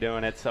shouldn't be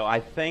doing it. So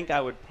I think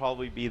I would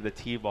probably be the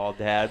T-ball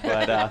dad,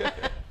 but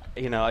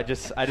I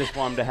just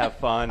want him to have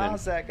fun.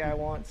 How's that guy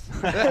once?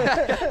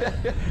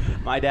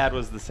 My dad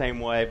was the same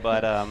way,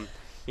 but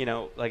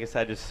like I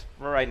said, just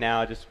for right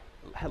now, just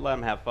let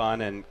him have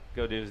fun and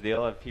go do his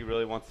deal. If he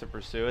really wants to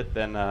pursue it,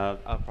 then I'll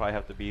probably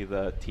have to be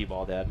the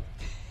T-ball dad.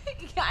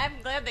 Yeah, I'm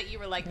glad that you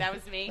were like, that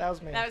was me. That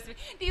was me.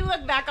 Do you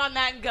look back on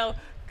that and go,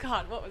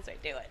 God, what was I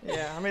doing?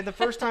 Yeah, I mean, the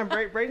first time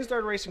Braden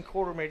started racing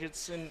quarter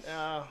midgets, and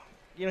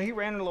he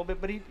ran it a little bit,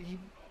 but he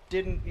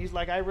didn't. He's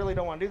like, I really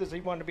don't want to do this. He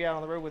wanted to be out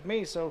on the road with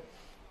me, so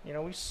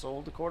we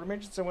sold the quarter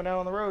midgets and went out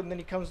on the road. And then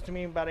he comes to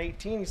me about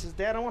 18. He says,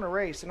 Dad, I want to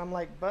race, and I'm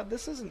like, Bud,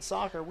 this isn't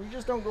soccer. We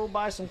just don't go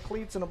buy some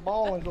cleats and a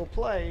ball and go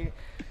play.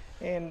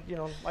 And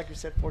like you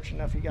said, fortunate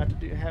enough, he got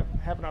to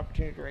have an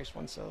opportunity to race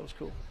one, so it was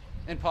cool.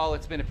 And Paul,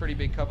 it's been a pretty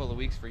big couple of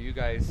weeks for you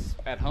guys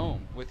at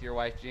home with your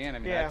wife Jan. I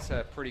mean, yeah.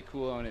 That's pretty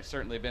cool, and it's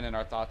certainly been in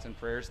our thoughts and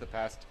prayers the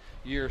past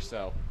year or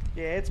so.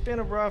 Yeah, it's been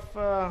a rough.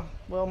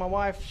 Well, my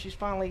wife, she's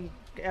finally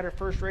at her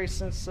first race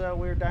since we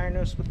were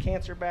diagnosed with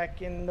cancer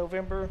back in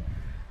November.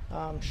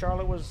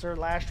 Charlotte was her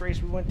last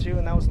race we went to,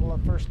 and that was the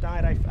first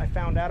night I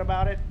found out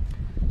about it.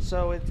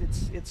 So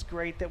it's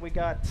great that we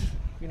got,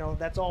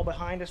 that's all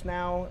behind us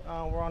now.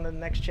 We're on to the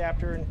next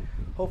chapter, and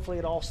hopefully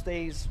it all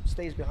stays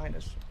behind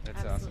us.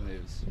 That's awesome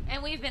news.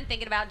 And we've been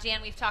thinking about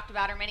Jan. We've talked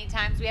about her many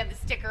times. We have the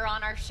sticker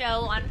on our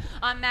show on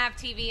MAV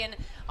TV, and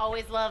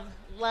always love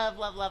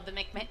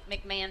the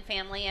McMahon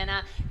family. And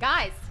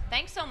guys,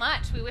 thanks so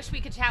much. We wish we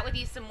could chat with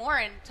you some more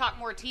and talk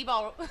more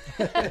T-ball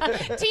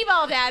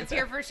dads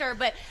here for sure.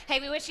 But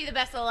hey, we wish you the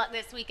best of luck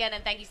this weekend,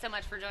 and thank you so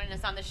much for joining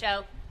us on the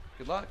show.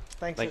 Good luck.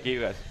 Thanks. Thank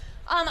you guys.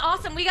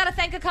 Awesome. We got to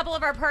thank a couple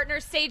of our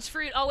partners. Sage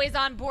Fruit, always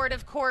on board,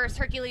 of course.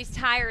 Hercules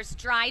Tires,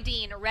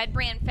 Dryden, Red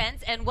Brand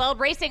Fence, and Weld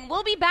Racing.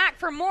 We'll be back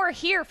for more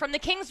here from the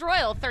Kings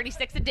Royal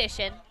 36th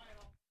edition.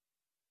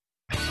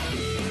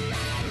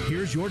 Here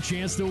Here's your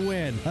chance to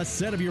win a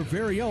set of your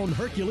very own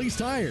Hercules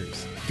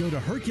tires. Go to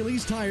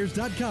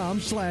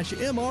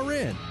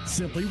HerculesTires.com/MRN.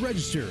 Simply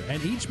register,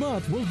 and each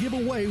month we'll give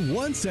away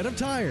one set of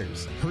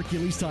tires.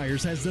 Hercules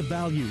Tires has the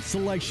value,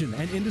 selection,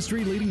 and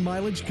industry-leading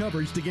mileage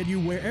coverage to get you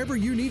wherever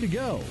you need to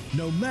go,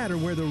 no matter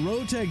where the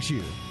road takes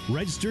you.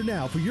 Register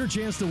now for your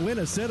chance to win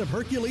a set of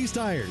Hercules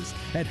tires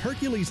at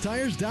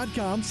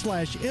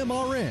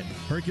HerculesTires.com/MRN.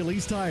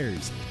 Hercules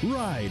Tires.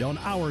 Ride on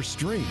our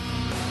street.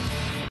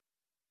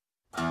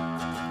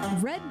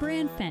 Red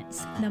Brand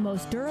Fence, the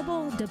most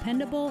durable,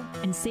 dependable,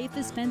 and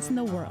safest fence in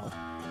the world.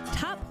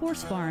 Top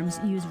horse farms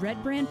use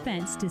Red Brand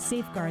Fence to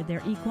safeguard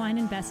their equine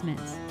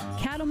investments.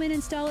 Cattlemen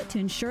install it to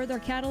ensure their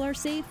cattle are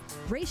safe.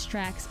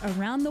 Racetracks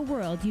around the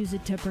world use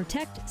it to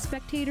protect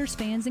spectators,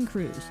 fans, and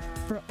crews.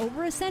 For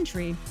over a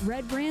century,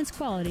 Red Brand's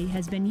quality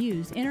has been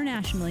used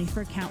internationally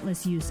for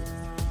countless uses.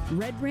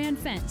 Red Brand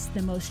Fence,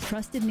 the most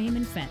trusted name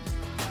in fence.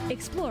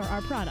 Explore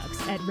our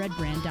products at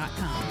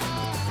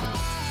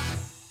redbrand.com.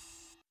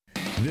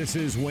 This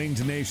is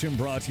Winged Nation,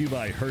 brought to you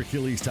by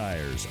Hercules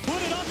Tires.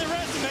 Put it on the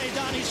resume,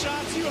 Donnie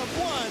Schatz. You have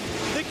won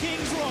the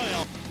Kings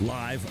Royal.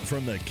 Live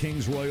from the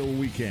Kings Royal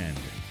weekend.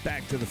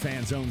 Back to the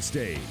Fan Zone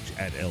stage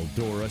at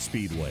Eldora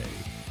Speedway.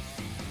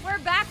 We're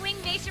back,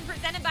 Winged Nation,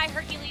 presented by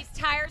Hercules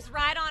Tires.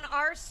 Ride on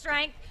our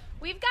strength.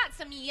 We've got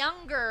some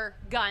younger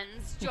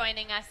guns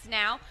joining us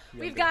now.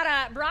 We've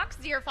got Brock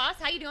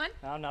Zierfoss. How you doing?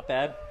 Not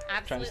bad.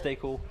 Absolutely. Trying to stay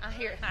cool. I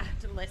hear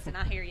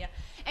you.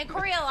 And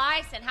Corey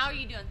Eliason, how are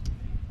you doing?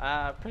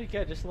 Pretty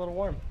good. Just a little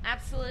warm.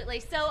 Absolutely.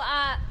 So,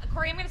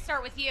 Corey, I'm going to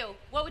start with you.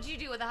 What would you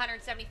do with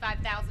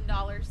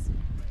 $175,000?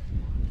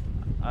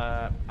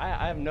 I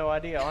have no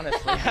idea,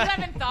 honestly. You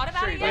haven't thought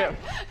about it yet?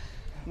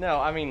 No,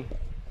 I mean,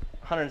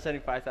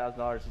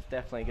 $175,000 is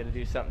definitely going to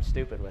do something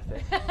stupid with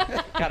it.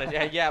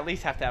 At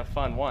least have to have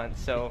fun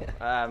once. So,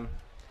 I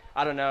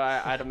don't know.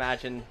 I'd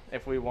imagine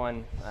if we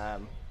won,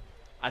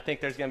 I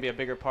think there's going to be a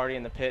bigger party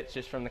in the pits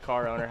just from the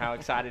car owner, how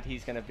excited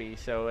he's going to be.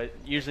 So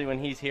usually when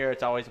he's here,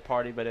 it's always a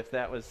party. But if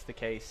that was the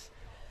case,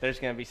 there's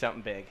going to be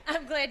something big.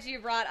 I'm glad you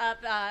brought up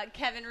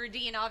Kevin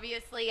Rudine.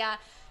 Obviously,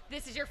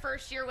 this is your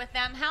first year with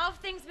them. How have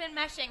things been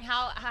meshing?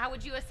 How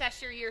would you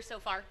assess your year so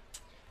far?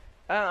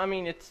 I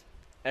mean, it's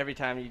every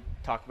time you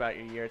talk about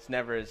your year, it's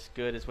never as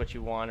good as what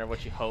you want or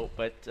what you hope.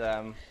 But,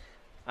 I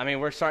mean,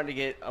 we're starting to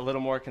get a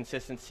little more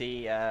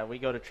consistency. We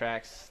go to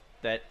tracks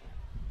that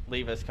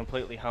leave us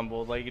completely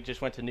humbled. Like, you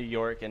just went to New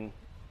York, and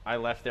I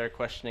left there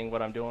questioning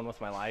what I'm doing with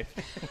my life.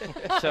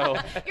 So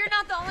you're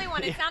not the only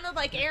one. It sounded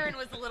like Aaron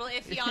was a little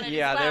iffy on it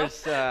yeah,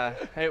 as well.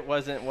 It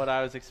wasn't what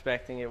I was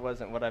expecting. It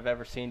wasn't what I've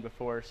ever seen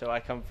before. So I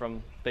come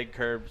from big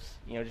curbs,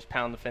 just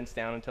pound the fence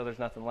down until there's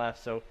nothing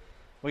left. So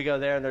we go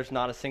there, and there's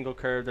not a single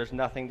curb. There's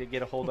nothing to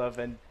get a hold of,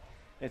 and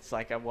it's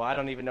like, well, I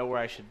don't even know where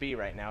I should be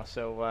right now.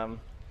 So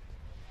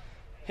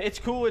it's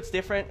cool. It's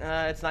different.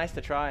 It's nice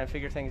to try and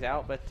figure things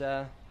out,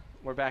 but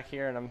we're back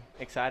here, and I'm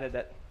excited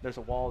that there's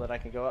a wall that I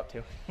can go up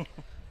to.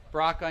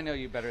 Brock, I know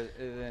you better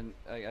than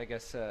I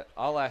guess.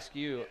 I'll ask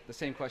you the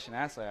same question I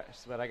asked,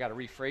 but I got to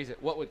rephrase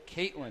it. What would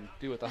Caitlin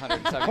do with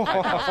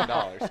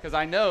 $175,000? Because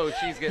I know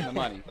she's getting the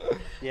money.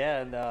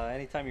 Yeah, and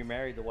anytime you're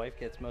married, the wife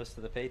gets most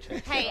of the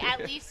paycheck. Hey,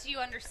 at least you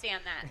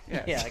understand that.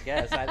 Yes. Yeah, I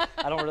guess. I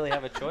don't really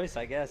have a choice,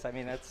 I guess. I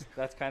mean,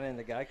 that's kind of in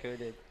the guy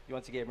code.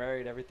 Once you get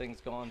married, everything's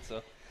gone,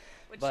 so.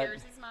 What's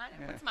yours is mine.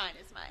 Yeah. What's mine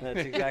is mine.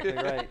 That's exactly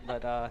right.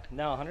 But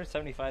no,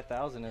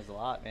 $175,000 is a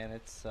lot, man.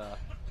 It's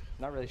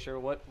not really sure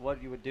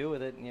what you would do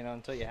with it,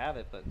 until you have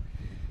it. But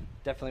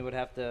definitely would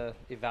have to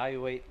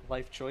evaluate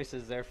life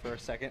choices there for a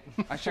second.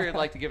 I'm sure you'd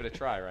like to give it a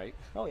try, right?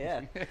 Oh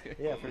yeah,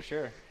 yeah, for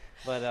sure.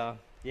 But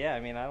yeah,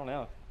 I mean, I don't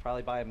know.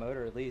 Probably buy a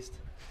motor at least.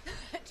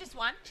 Just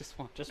one? Just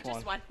one. Just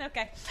one.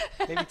 Okay.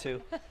 Maybe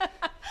two.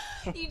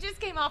 You just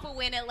came off a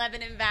win at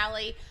Lebanon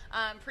Valley.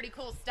 Pretty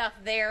cool stuff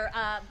there.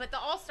 But the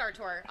All-Star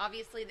Tour,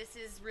 obviously this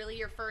is really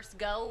your first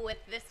go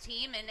with this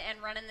team and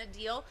running the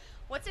deal.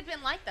 What's it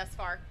been like thus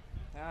far?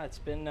 It's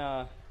been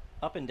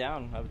up and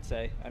down, I would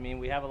say. I mean,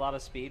 we have a lot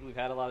of speed. We've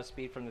had a lot of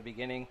speed from the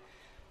beginning.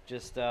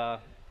 Just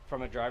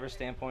from a driver's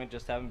standpoint,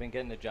 just haven't been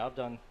getting the job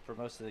done for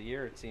most of the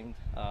year, it seemed.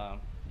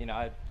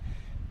 I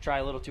try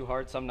a little too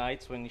hard some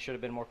nights when you should have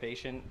been more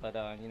patient, but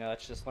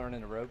that's just learning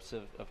the ropes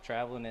of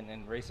traveling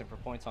and racing for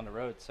points on the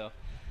road. So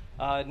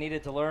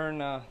needed to learn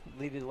to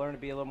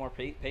be a little more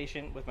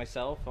patient with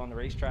myself on the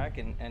racetrack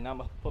and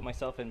not put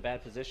myself in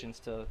bad positions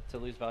to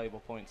lose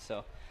valuable points.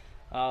 So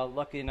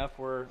lucky enough,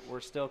 we're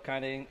still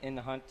kind of in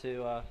the hunt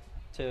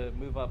to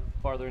move up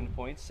farther in the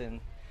points, and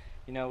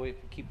we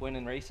keep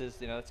winning races.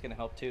 That's going to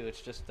help too.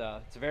 It's just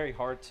it's very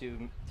hard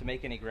to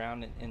make any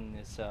ground in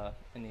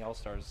the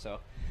All-Stars.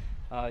 So.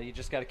 You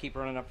just got to keep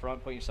running up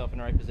front, put yourself in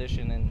the right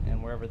position,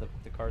 and wherever the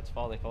cards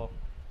fall, they fall.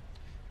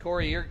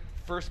 Corey, your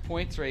first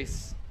points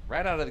race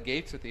right out of the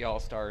gates with the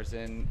All-Stars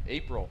in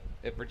April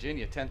at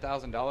Virginia,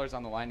 $10,000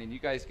 on the line, and you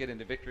guys get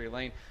into victory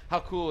lane.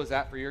 How cool is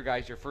that for your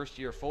guys, your first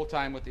year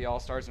full-time with the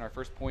All-Stars in our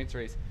first points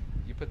race?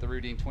 You put the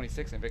Rudine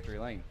 26 in victory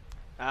lane.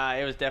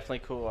 It was definitely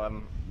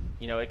cool.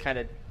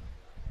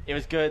 It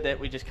was good that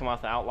we just come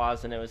off the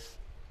Outlaws, and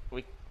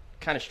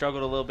kind of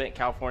struggled a little bit in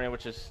California,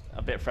 which is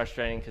a bit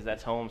frustrating because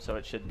that's home, so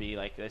it should be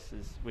like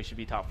we should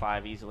be top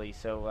 5 easily.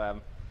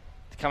 So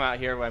to come out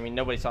here, I mean,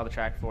 nobody saw the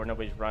track before,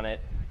 nobody's run it.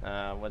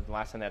 When the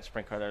last time they had a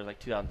sprint car there was like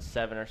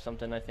 2007 or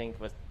something, I think,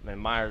 when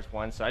Myers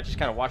won. So I just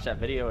kind of watched that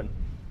video,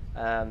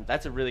 and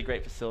that's a really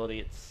great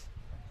facility.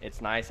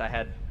 It's nice. I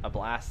had a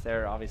blast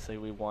there. Obviously,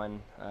 we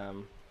won.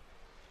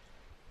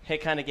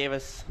 It kind of gave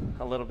us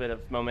a little bit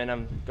of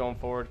momentum going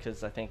forward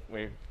because I think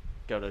we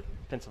go to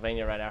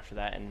Pennsylvania right after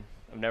that, and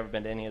I've never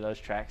been to any of those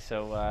tracks.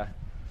 So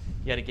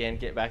yet again,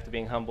 get back to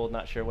being humbled,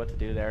 not sure what to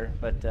do there.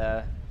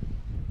 But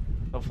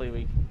hopefully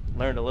we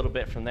learned a little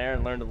bit from there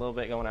and learned a little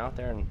bit going out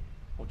there, and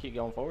we'll keep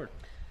going forward.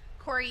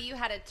 Corey, you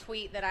had a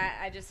tweet that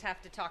I just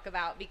have to talk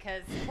about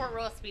because Port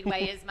Royal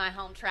Speedway is my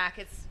home track.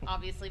 It's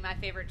obviously my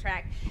favorite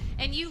track.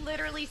 And you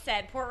literally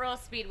said, Port Royal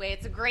Speedway,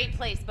 it's a great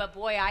place, but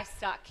boy, I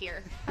suck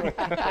here.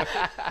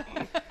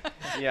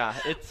 Yeah,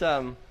 it's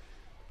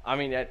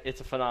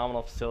it's a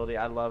phenomenal facility.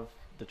 I love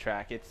the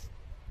track.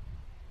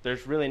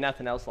 There's really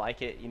nothing else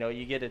like it. You know,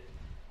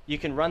 you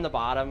can run the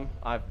bottom.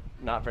 I'm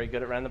not very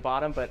good at running the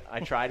bottom, but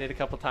I tried it a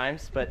couple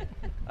times. But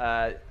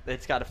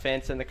it's got a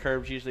fence and the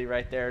curb's usually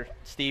right there.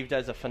 Steve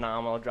does a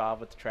phenomenal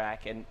job with the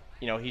track, and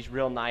you know he's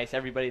real nice.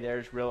 Everybody there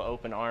is real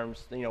open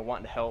arms, you know,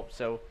 wanting to help.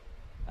 So,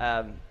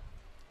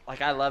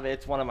 I love it.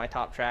 It's one of my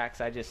top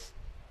tracks. I just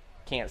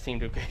can't seem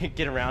to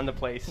get around the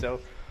place. So,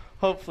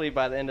 hopefully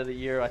by the end of the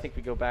year, I think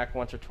we go back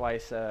once or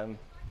twice.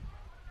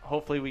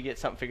 Hopefully we get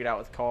something figured out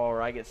with Call,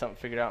 or I get something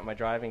figured out in my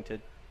driving to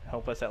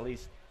help us at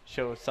least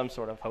show some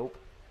sort of hope.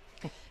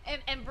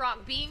 And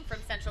Brock, being from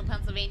Central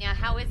Pennsylvania,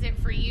 how is it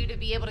for you to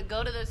be able to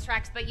go to those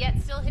tracks, but yet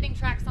still hitting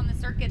tracks on the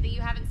circuit that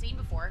you haven't seen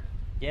before?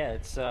 Yeah,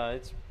 it's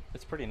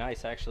pretty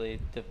nice actually.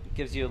 It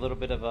gives you a little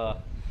bit of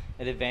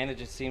an advantage.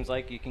 It seems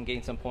like you can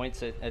gain some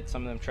points at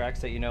some of them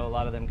tracks that a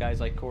lot of them guys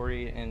like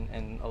Corey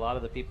and a lot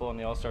of the people on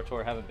the All-Star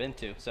Tour haven't been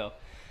to. So,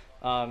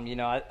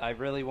 I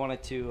really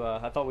wanted to.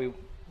 I thought we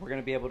were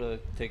going to be able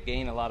to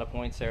gain a lot of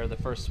points there the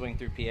first swing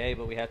through PA,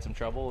 but we had some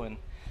trouble and.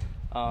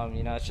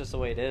 It's just the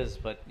way it is,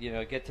 but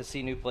get to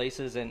see new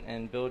places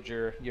and build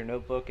your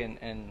notebook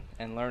and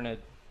learn a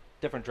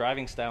different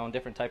driving style and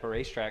different type of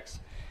racetracks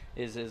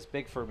is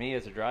big for me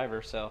as a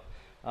driver. So,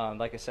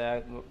 like I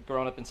said,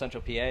 growing up in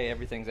Central PA,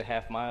 everything's a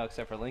half mile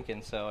except for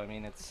Lincoln. So, I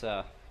mean, it's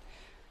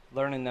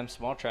learning them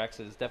small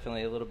tracks is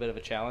definitely a little bit of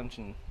a challenge,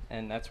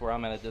 and that's where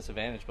I'm at a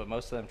disadvantage. But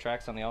most of them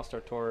tracks on the All-Star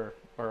Tour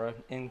are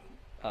in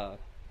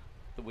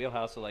the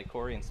wheelhouse of like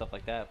Corey and stuff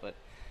like that. But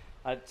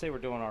I'd say we're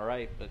doing all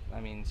right, but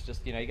I mean, it's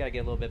just, you got to get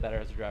a little bit better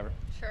as a driver.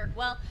 Sure.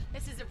 Well,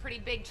 this is a pretty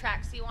big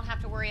track, so you won't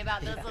have to worry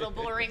about those little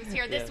bull rings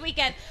here this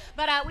weekend.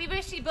 But we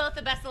wish you both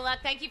the best of luck.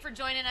 Thank you for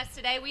joining us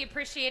today. We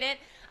appreciate it.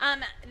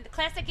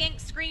 Classic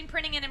Ink, Screen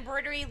Printing and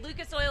Embroidery,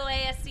 Lucas Oil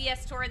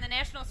ASCS Tour, and the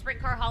National Sprint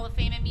Car Hall of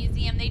Fame and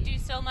Museum. They do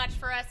so much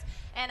for us,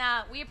 and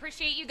we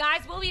appreciate you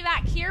guys. We'll be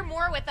back here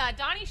more with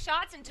Donnie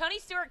Schatz and Tony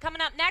Stewart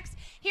coming up next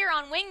here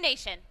on Wing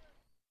Nation.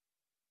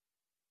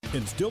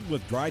 Instilled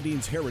with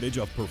Dryden's heritage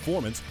of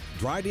performance,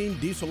 Dryden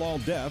Diesel All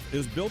Def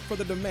is built for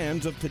the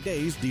demands of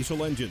today's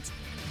diesel engines.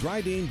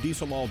 Dryden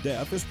Diesel All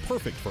Def is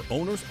perfect for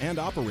owners and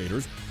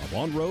operators of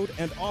on-road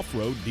and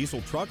off-road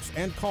diesel trucks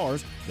and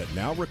cars that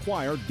now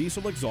require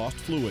diesel exhaust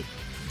fluid.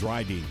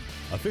 Dryden,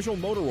 official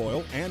motor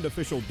oil and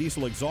official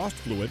diesel exhaust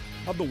fluid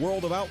of the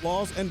world of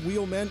outlaws and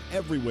wheelmen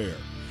everywhere.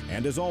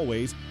 And as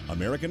always,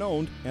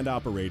 American-owned and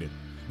operated.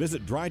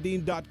 Visit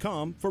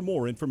Dryden.com for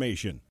more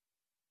information.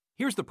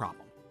 Here's the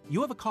problem.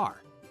 You have a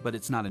car, but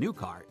it's not a new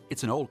car,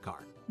 it's an old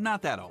car.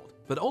 Not that old,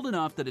 but old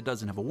enough that it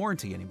doesn't have a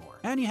warranty anymore.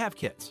 And you have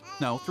kids.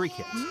 No, 3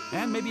 kids.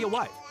 And maybe a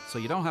wife, so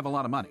you don't have a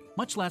lot of money,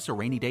 much less a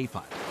rainy day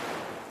fund.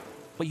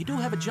 But you do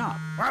have a job.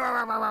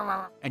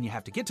 And you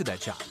have to get to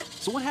that job.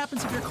 So what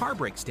happens if your car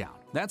breaks down?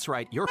 That's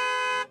right, you're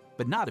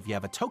but not if you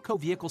have a Toco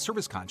vehicle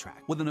service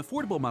contract. With an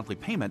affordable monthly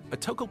payment, a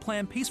Toco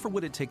plan pays for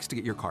what it takes to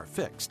get your car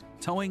fixed.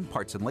 Towing,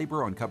 parts and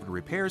labor on covered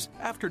repairs,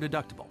 after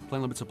deductible.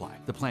 Plan limits apply.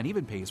 The plan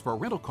even pays for a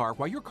rental car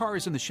while your car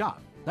is in the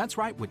shop. That's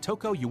right, with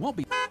Toco, you won't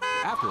be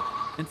after all.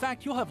 In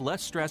fact, you'll have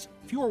less stress,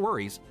 fewer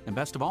worries, and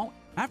best of all,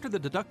 after the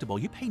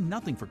deductible, you pay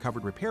nothing for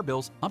covered repair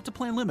bills up to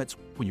plan limits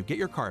when you get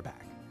your car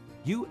back.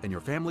 You and your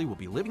family will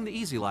be living the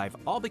easy life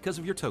all because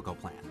of your Toco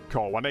plan.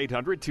 Call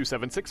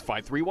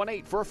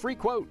 1-800-276-5318 for a free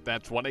quote.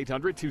 That's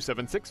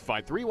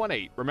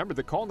 1-800-276-5318. Remember,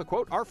 the call and the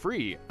quote are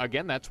free.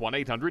 Again, that's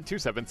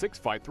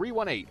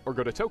 1-800-276-5318 or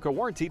go to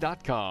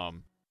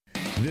TocoWarranty.com.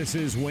 This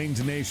is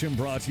Winged Nation,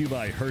 brought to you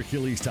by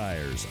Hercules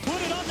Tires.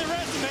 Put it on the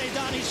resume,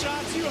 Donnie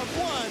Schatz. You have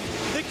won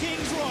the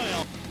Kings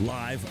Royal.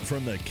 Live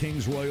from the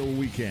Kings Royal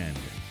weekend.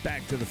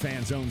 Back to the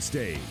Fan Zone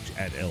stage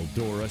at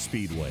Eldora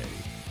Speedway.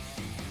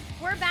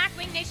 We're back.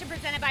 Wing Nation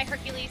presented by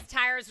Hercules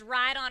Tires.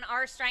 Ride on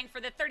our strength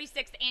for the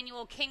 36th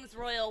annual Kings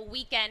Royal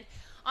weekend.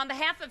 On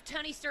behalf of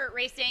Tony Stewart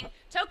Racing,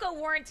 Toco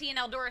Warranty, and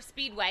Eldora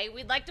Speedway,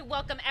 we'd like to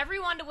welcome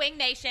everyone to Wing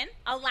Nation.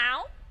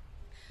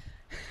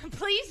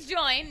 Please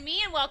join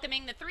me in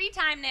welcoming the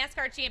 3-time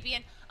NASCAR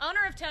champion,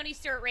 owner of Tony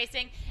Stewart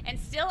Racing, and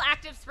still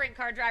active sprint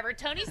car driver,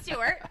 Tony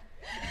Stewart.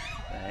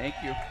 Thank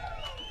you.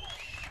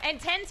 and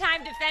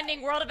 10-time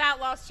defending World of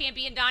Outlaws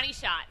champion Donnie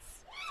Schatz.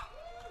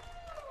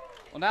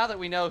 Well, now that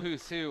we know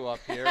who's who up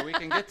here, we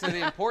can get to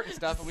the important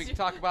stuff, and we can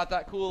talk about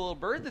that cool little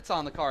bird that's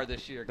on the car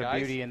this year, the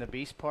guys. Beauty and the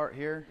Beast part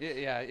here.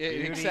 Yeah,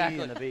 Beauty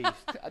exactly. and the Beast.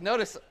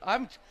 Notice,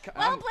 Well,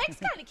 Blake's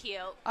kind of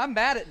cute. I'm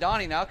mad at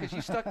Donnie now because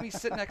you stuck me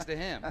sitting next to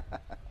him.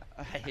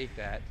 I hate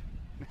that.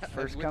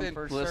 First come,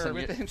 first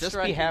serve. serve. Just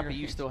be happy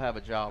you still have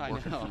a job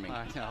working for me.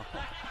 I know.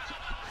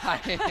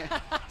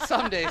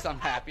 Some days I'm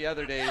happy,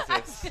 other days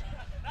it's...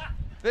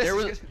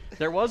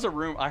 There was a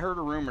room. I heard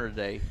a rumor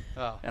today,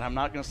 and I'm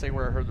not going to say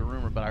where I heard the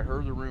rumor, but I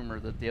heard the rumor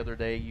that the other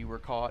day you were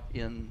caught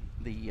in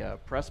the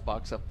press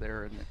box up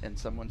there, and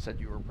someone said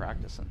you were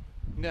practicing.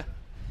 No.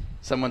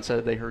 Someone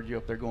said they heard you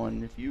up there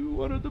going, "If you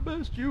wanted the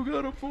best, you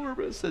got a for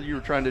it." Said you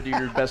were trying to do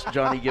your best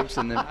Johnny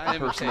Gibson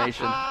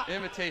impersonation.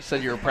 Imitation.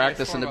 Said you were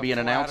practicing to be an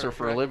announcer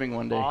for a living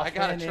one day. I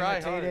gotta try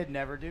imitated, hard.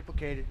 never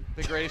duplicated.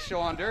 The greatest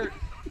show on dirt.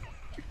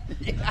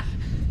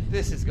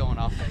 This is going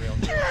off the rails.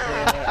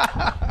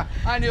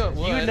 I knew it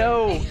would. You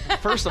know,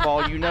 first of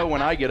all, you know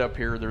when I get up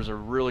here, there's a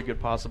really good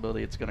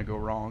possibility it's going to go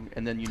wrong.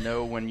 And then you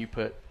know when you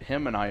put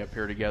him and I up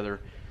here together,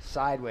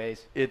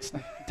 sideways, it's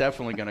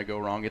definitely going to go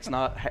wrong. It's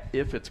not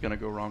if it's going to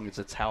go wrong,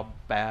 it's how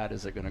bad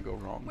is it going to go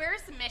wrong.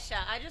 Where's Misha?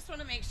 I just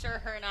want to make sure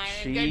her and I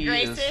are in She good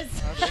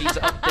graces. She's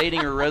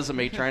updating her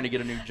resume trying to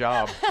get a new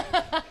job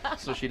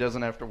so she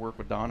doesn't have to work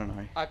with Don and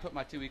I. I put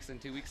my 2 weeks in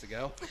 2 weeks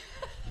ago.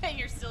 And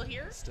you're still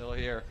here? Still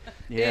here.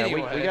 Yeah,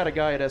 anyway. we got a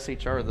guy at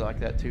SHR like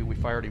that too. We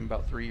fired him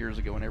about 3 years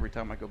ago, and every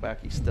time I go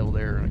back, he's still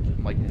there. And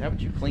I'm like, haven't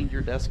you cleaned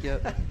your desk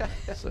yet?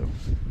 So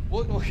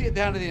We'll get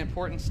down to the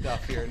important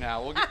stuff here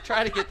now. We'll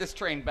try to get this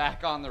train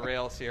back on the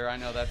rails here. I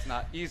know that's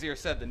not easier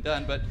said than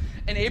done, but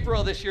in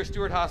April this year,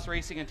 Stewart Haas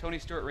Racing and Tony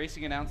Stewart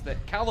Racing announced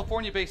that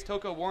California-based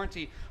Toco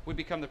Warranty would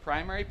become the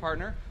primary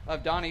partner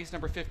of Donnie's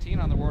number 15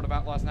 on the World of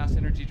Outlaws NASCAR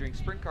Energy Drink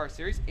Sprint Car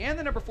Series and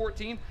the number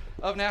 14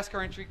 of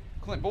NASCAR entry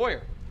Clint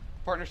Boyer.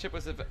 Partnership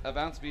was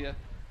announced via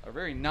a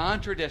very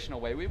non-traditional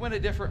way. We went a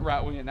different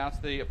route when we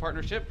announced the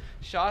partnership.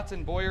 Schatz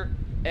and Boyer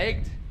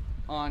egged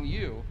on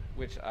you,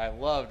 which I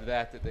loved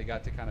that they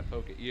got to kind of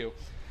poke at you.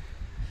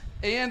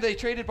 And they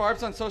traded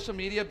barbs on social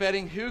media,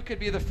 betting who could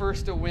be the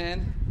first to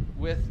win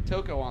with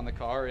Toco on the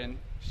car. And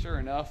sure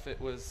enough, it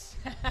was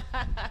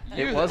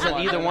you. It wasn't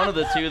either one of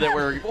the two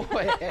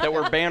that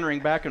were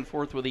bantering back and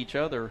forth with each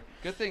other.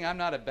 Good thing I'm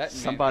not a betting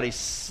man. Somebody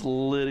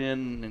slid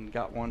in and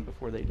got one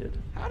before they did.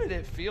 How did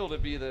it feel to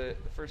be the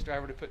first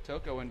driver to put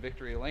Toco in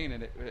victory lane?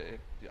 And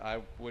I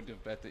wouldn't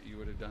have bet that you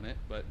would have done it,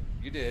 but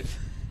you did.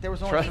 There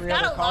was only 3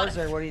 other cars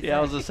there. What do you think? Yeah,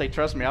 I was going to say,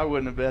 trust me, I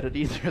wouldn't have bet it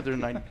either, other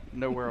than I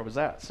know where I was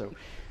at. So,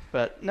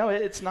 but no,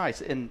 it's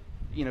nice. And,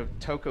 you know,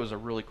 Toco's a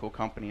really cool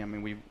company. I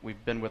mean,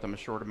 we've been with them a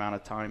short amount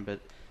of time, but,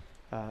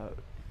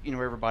 you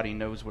know, everybody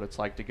knows what it's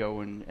like to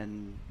go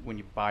and when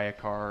you buy a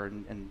car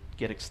and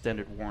get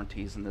extended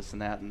warranties and this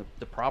and that. And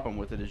the problem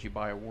with it is you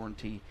buy a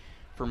warranty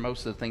for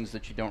most of the things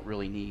that you don't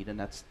really need. And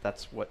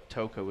that's what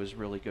Toco is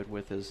really good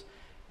with, is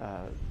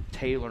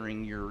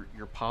tailoring your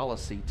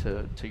policy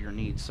to your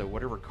needs. So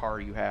whatever car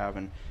you have,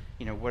 and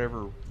you know,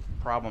 whatever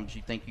problems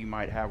you think you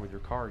might have with your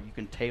car, you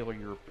can tailor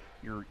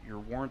your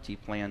warranty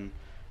plan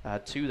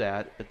to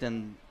that. But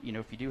then, you know,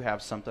 if you do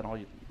have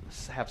something,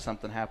 have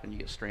something happen, you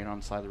get straight on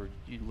the side of the road,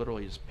 you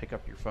literally just pick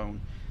up your phone.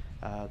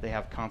 They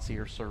have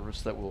concierge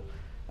service that will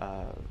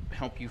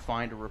help you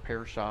find a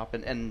repair shop.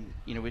 And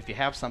you know, if you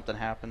have something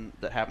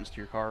that happens to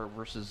your car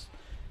versus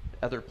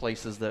other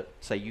places that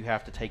say you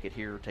have to take it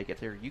here or take it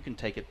there, you can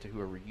take it to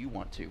whoever you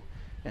want to,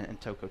 and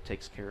Toco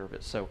takes care of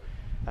it. So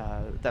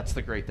that's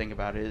the great thing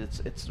about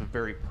it. It's a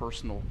very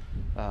personal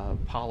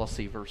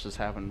policy versus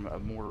having a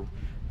more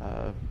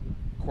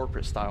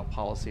corporate style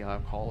policy, I'll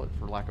call it,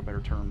 for lack of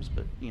better terms.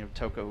 But you know,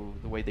 Toco,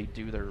 the way they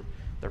do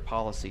their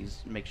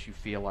policies makes you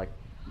feel like,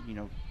 you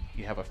know,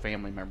 you have a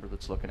family member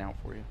that's looking out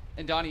for you.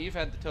 And Donnie, you've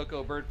had the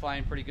Toco bird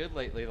flying pretty good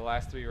lately. The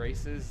last 3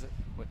 races,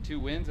 with 2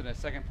 wins and a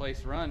second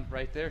place run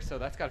right there. So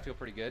that's got to feel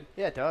pretty good.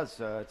 Yeah, it does.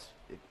 It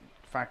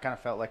kind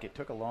of felt like it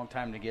took a long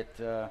time to get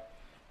the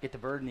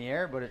bird in the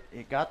air, but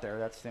it got there.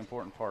 That's the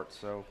important part.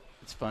 So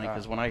it's funny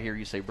because when I hear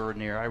you say bird in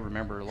the air, I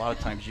remember a lot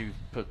of times you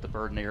put the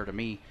bird in the air to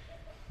me,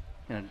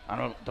 and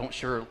I'm not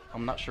sure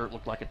it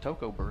looked like a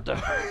Toco bird though.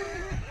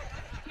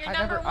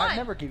 I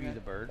never give you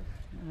the bird.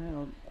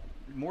 Well,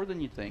 more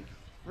than you think.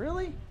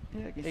 Really?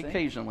 Yeah,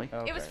 occasionally.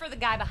 It was for the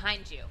guy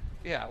behind you.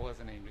 Yeah, it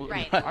wasn't Amy.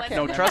 Right.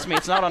 No, trust me,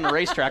 it's not on the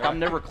racetrack. I'm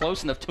never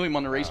close enough to him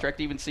on the racetrack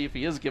to even see if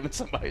he is giving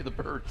somebody the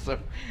bird, so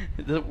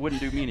that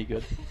wouldn't do me any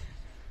good.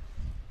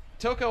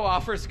 Toco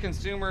offers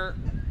consumer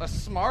a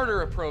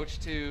smarter approach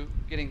to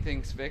getting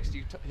things fixed.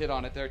 You hit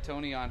on it there,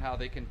 Tony, on how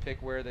they can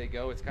pick where they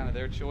go. It's kind of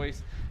their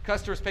choice.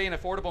 Customers pay an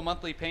affordable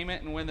monthly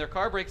payment, and when their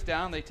car breaks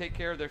down, they take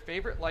care of their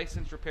favorite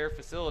licensed repair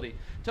facility.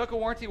 Toco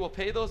Warranty will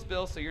pay those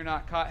bills so you're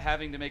not caught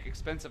having to make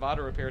expensive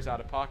auto repairs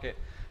out of pocket.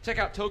 Check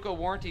out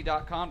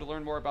TocoWarranty.com to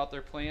learn more about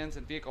their plans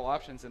and vehicle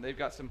options, and they've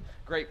got some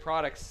great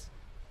products.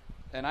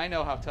 And I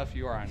know how tough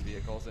you are on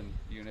vehicles and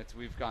units.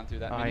 We've gone through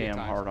that many times.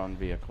 I am hard on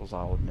vehicles,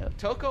 I'll admit.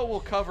 Toco will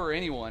cover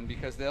anyone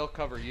because they'll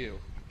cover you.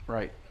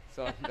 Right.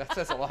 So that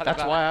says a lot That's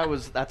about why I it.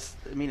 was.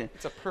 I mean,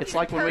 It's a perfect it's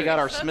like when we got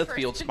our That's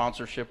Smithfield perfect.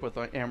 sponsorship with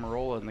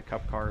Amarola in the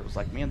Cup car. It was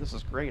like, man, this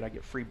is great. I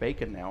get free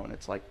bacon now, and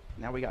it's like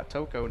now we got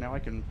Toco. Now I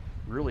can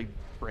really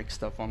break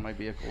stuff on my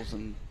vehicles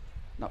and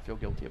not feel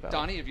guilty about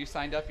Donnie, have you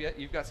signed up yet?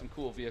 You've got some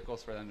cool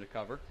vehicles for them to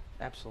cover.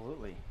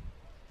 Absolutely.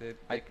 They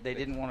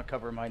Didn't want to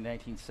cover my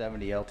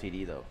 1970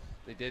 LTD though.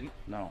 They didn't?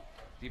 No.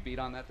 Do you beat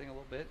on that thing a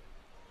little bit?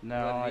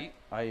 No, Let it eat?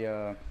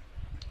 I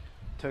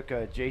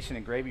took Jason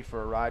and Gravy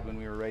for a ride when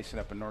we were racing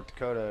up in North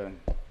Dakota, and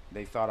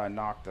they thought I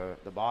knocked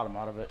the bottom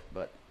out of it,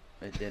 but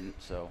it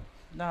didn't. So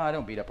no, I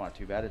don't beat up on it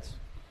too bad.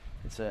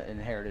 It's an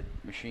inherited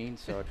machine,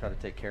 so I try to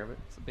take care of it.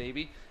 It's a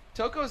baby.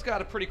 Toco's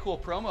got a pretty cool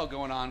promo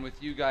going on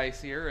with you guys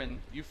here, and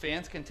you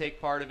fans can take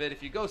part of it.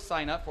 If you go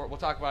sign up for it, we'll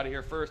talk about it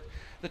here first.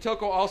 The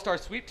Toco All-Star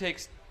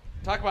Sweepstakes,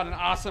 talk about an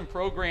awesome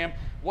program.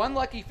 One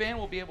lucky fan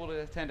will be able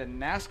to attend a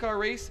NASCAR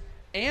race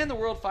and the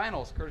World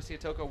Finals, courtesy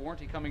of Toco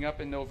Warranty, coming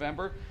up in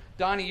November.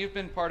 Donnie, you've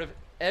been part of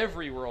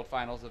every World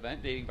Finals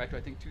event, dating back to,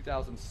 I think,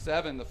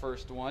 2007, the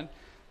first one,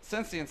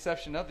 since the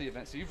inception of the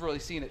event. So you've really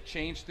seen it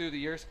change through the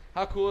years.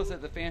 How cool is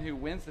it the fan who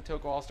wins the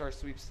Toco All-Star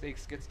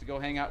Sweepstakes gets to go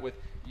hang out with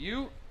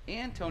you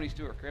and Tony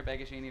Stewart, Craig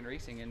Bagashanian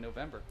Racing, in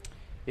November?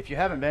 If you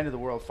haven't been to the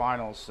World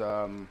Finals,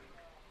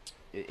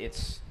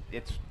 it's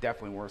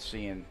definitely worth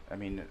seeing. I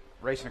mean,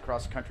 racing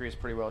across the country is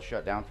pretty well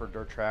shut down for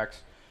dirt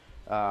tracks.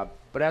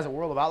 But as a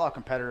World of Outlaw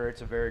competitor,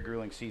 it's a very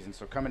grueling season.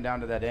 So coming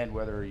down to that end,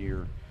 whether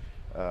you're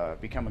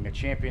becoming a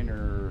champion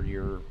or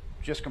you're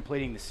just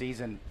completing the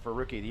season for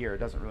Rookie of the Year, it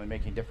doesn't really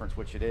make any difference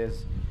which it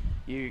is.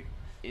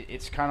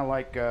 It's kind of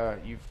like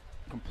you've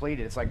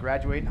completed. It's like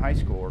graduating high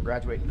school or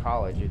graduating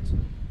college.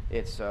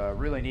 It's a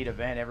really neat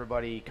event.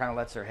 Everybody kind of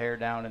lets their hair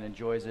down and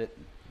enjoys it.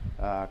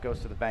 Goes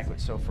to the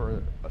banquet. So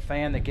for a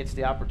fan that gets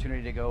the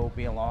opportunity to go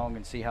be along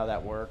and see how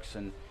that works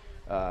and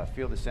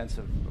feel the sense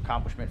of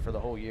accomplishment for the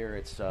whole year,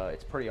 it's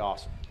pretty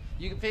awesome.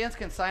 You fans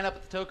can sign up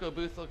at the Toco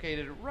booth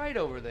located right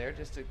over there,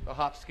 just a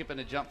hop, skip, and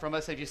a jump from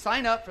us. If you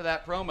sign up for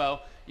that promo,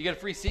 you get a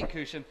free seat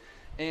cushion.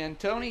 And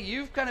Tony,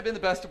 you've kind of been the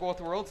best of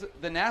both worlds.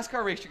 The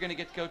NASCAR race you're going to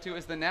get to go to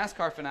is the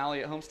NASCAR finale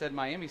at Homestead,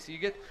 Miami. So you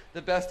get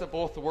the best of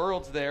both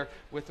worlds there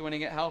with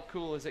winning it. How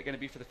cool is it going to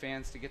be for the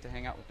fans to get to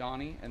hang out with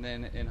Donnie and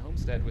then in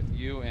Homestead with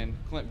you and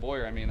Clint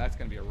Boyer? I mean, that's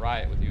going to be a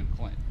riot with you and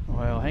Clint.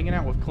 Well, hanging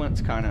out with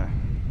Clint's kind of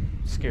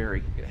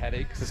scary. Get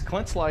headaches? Because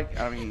Clint's like,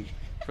 I mean,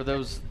 for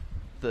those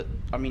that,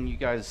 I mean, you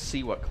guys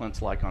see what Clint's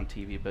like on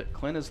TV, but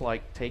Clint is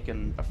like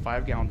taking a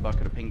 5-gallon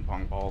bucket of ping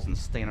pong balls and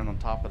standing on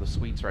top of the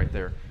suites right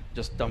there,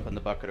 just dumping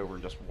the bucket over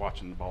and just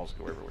watching the balls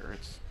go everywhere.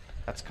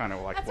 That's kind of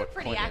like That's what a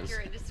pretty Clint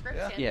accurate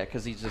description. Yeah,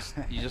 because you just,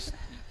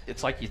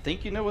 it's like you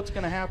think you know what's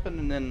going to happen,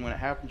 and then when it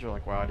happens, you're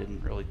like, wow, I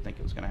didn't really think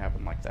it was going to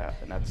happen like that.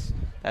 And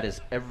that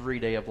is every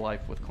day of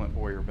life with Clint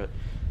Boyer. But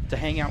to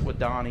hang out with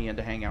Donnie and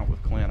to hang out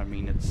with Clint, I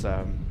mean, it's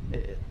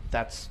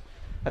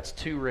that's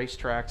 2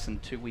 racetracks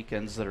and 2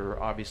 weekends that are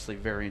obviously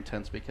very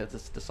intense because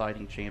it's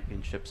deciding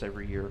championships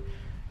every year.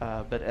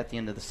 But at the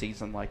end of the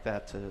season like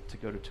that, to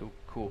go to 2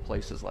 cool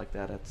places like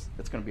that,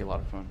 it's going to be a lot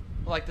of fun.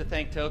 I'd like to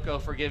thank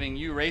Toco for giving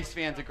you race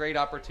fans a great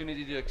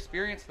opportunity to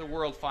experience the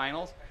World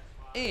Finals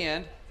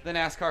and the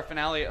NASCAR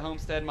finale at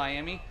Homestead,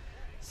 Miami.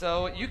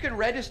 So you can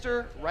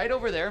register right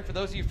over there. And for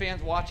those of you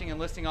fans watching and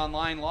listening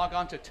online, log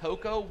on to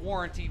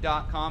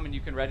tocowarranty.com and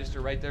you can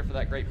register right there for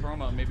that great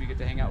promo. And maybe you get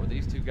to hang out with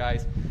these 2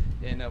 guys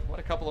in a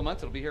couple of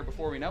months. It'll be here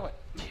before we know it.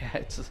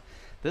 Yeah,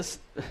 this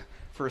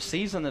for a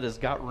season that has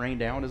got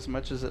rained out as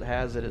much as it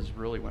has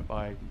really went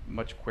by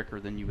much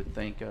quicker than you would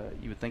think.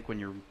 You would think when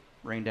you're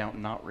rained out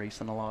and not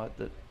racing a lot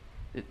that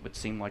it would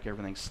seem like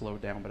everything's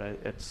slowed down, but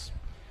it's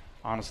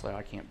honestly,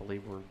 I can't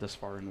believe we're this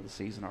far into the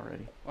season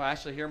already. Well,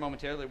 actually, here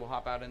momentarily, we'll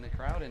hop out in the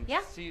crowd and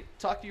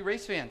talk to you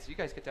race fans. You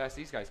guys get to ask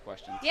these guys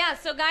questions. Yeah,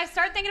 so guys,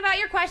 start thinking about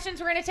your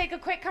questions. We're going to take a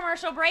quick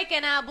commercial break,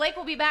 and Blake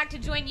will be back to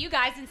join you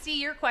guys and see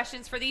your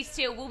questions for these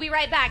 2. We'll be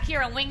right back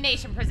here on Wing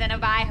Nation,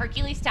 presented by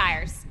Hercules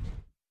Tires.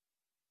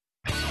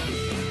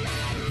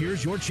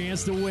 Here's your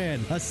chance to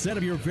win a set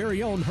of your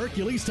very own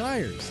Hercules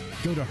tires.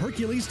 Go to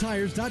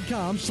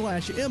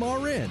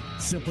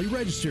HerculesTires.com/MRN. Simply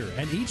register,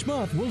 and each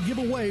month we'll give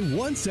away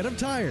 1 set of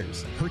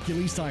tires.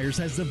 Hercules Tires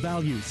has the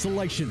value,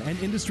 selection, and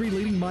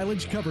industry-leading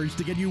mileage coverage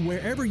to get you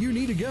wherever you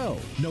need to go,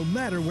 no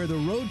matter where the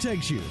road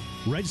takes you.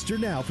 Register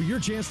now for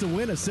your chance to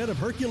win a set of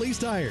Hercules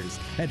tires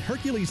at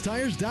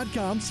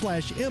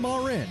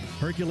HerculesTires.com/MRN.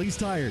 Hercules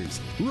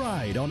Tires.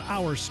 Ride on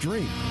our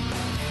strength.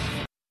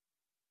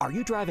 Are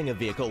you driving a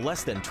vehicle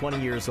less than 20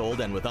 years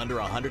old and with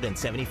under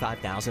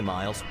 175,000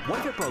 miles? What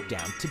if it broke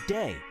down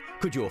today?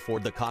 Could you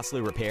afford the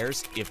costly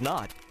repairs? If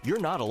not, you're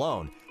not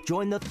alone.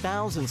 Join the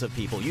thousands of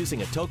people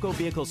using a Toco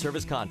vehicle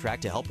service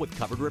contract to help with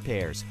covered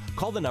repairs.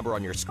 Call the number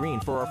on your screen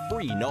for a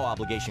free,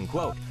 no-obligation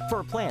quote for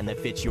a plan that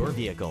fits your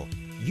vehicle.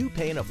 You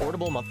pay an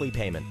affordable monthly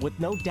payment with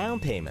no down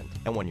payment.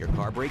 And when your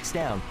car breaks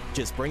down,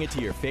 just bring it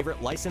to your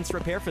favorite licensed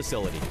repair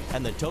facility,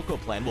 and the Toco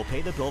plan will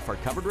pay the bill for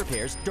covered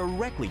repairs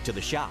directly to the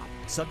shop.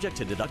 Subject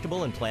to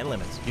deductible and plan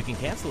limits. You can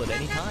cancel at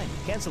any time.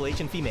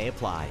 Cancellation fee may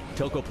apply.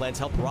 Toco plans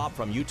help Rob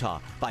from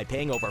Utah by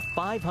paying over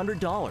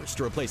 $500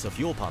 to replace a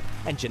fuel pump,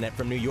 and Jeanette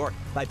from New York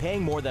by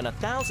paying more than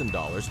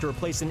 $1,000 to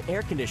replace an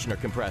air conditioner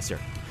compressor.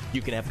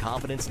 You can have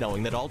confidence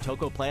knowing that all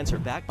Toco plans are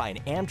backed by an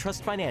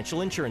AmTrust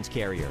financial insurance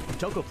carrier.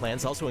 Toco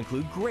plans also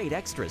include great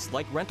extras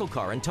like rental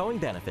car and towing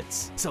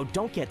benefits. So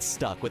don't get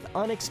stuck with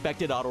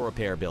unexpected auto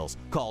repair bills.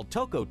 Call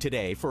Toco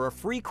today for a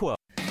free quote.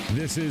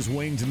 This is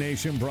Winged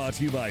Nation, brought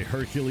to you by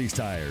Hercules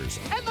Tires.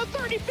 And the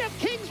 35th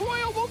Kings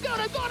Royal will go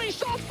to Donnie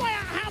Schultz by a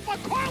half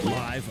a car length.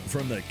 Live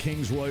from the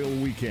Kings Royal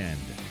weekend.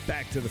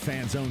 Back to the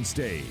Fan Zone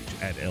stage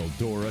at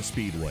Eldora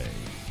Speedway.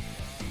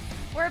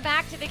 We're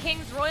back to the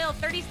Kings Royal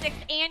 36th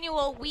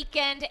annual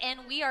weekend, and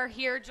we are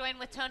here joined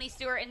with Tony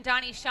Stewart and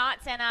Donnie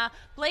Schatz. And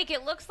Blake,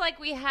 it looks like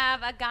we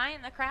have a guy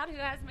in the crowd who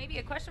has maybe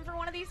a question for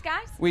one of these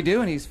guys. We do,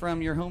 and he's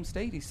from your home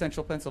state. He's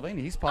Central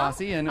Pennsylvania. He's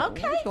Posse, and what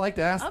would you like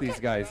to ask these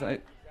guys?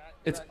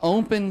 It's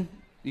open.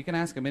 You can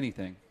ask them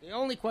anything. The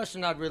only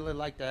question I'd really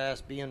like to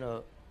ask, being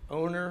a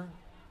owner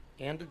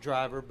and a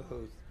driver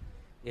both,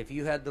 if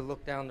you had to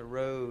look down the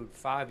road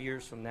 5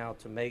 years from now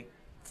to make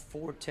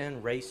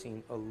 410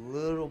 racing a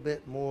little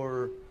bit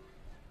more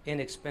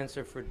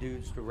inexpensive for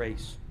dudes to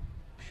race,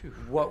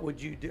 what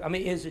would you do? I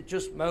mean, is it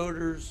just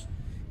motors?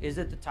 Is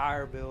it the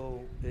tire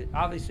bill?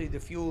 Obviously, the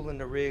fuel and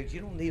the rigs.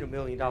 You don't need $1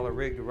 million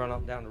rig to run up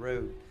and down the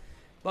road.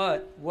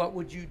 But what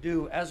would you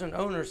do as an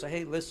owner? Say,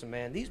 hey, listen,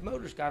 man, these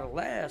motors got to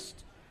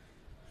last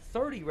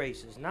 30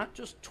 races, not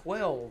just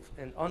 12,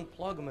 and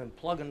unplug them and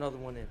plug another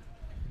one in.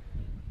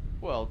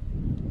 Well,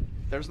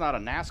 there's not a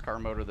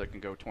NASCAR motor that can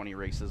go 20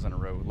 races in a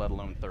row, let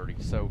alone 30.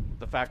 So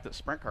the fact that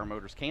sprint car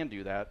motors can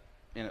do that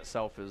in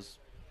itself is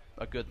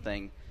a good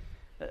thing.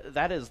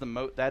 That is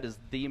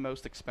the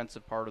most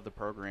expensive part of the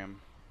program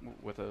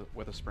with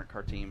a sprint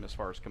car team, as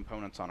far as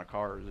components on a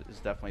car, is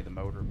definitely the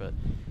motor. But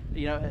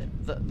you know,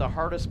 the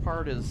hardest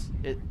part is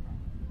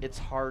it's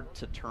hard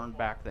to turn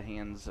back the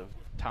hands of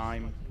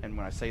time. And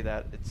when I say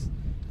that, it's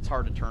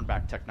hard to turn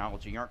back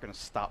technology. You aren't going to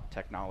stop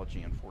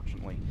technology,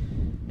 unfortunately.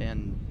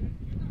 And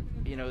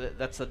you know,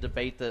 that's a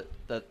debate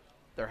that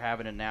they're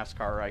having in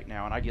NASCAR right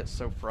now, and I get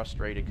so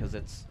frustrated because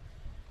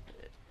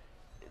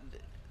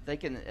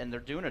they're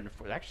doing it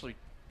actually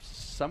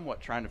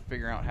somewhat trying to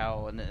figure out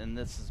how, and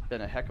this has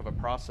been a heck of a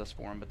process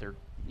for them, but they're,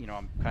 you know,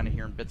 I'm kind of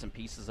hearing bits and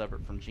pieces of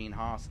it from Gene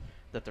Haas,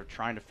 that they're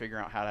trying to figure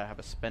out how to have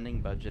a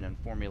spending budget in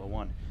Formula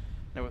One.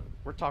 Now,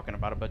 we're talking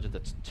about a budget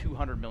that's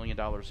 $200 million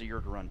a year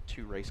to run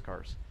 2 race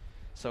cars.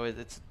 So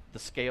it's the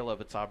scale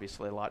of it's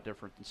obviously a lot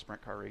different than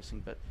sprint car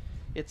racing, but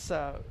it's,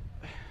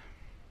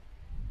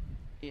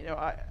 you know,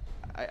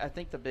 I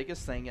think the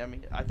biggest thing,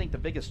 I think the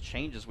biggest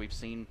changes we've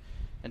seen,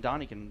 and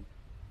Donnie can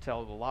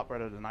tell a lot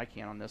better than I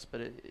can on this, but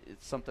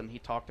it's something he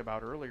talked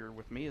about earlier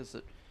with me, is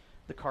that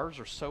the cars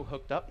are so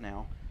hooked up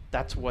now.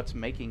 That's what's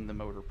making the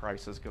motor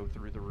prices go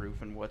through the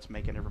roof, and what's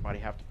making everybody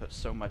have to put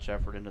so much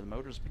effort into the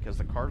motors, because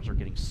the cars are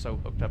getting so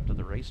hooked up to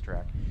the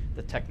racetrack.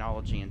 The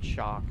technology and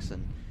shocks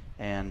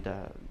and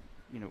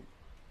you know,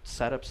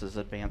 setups has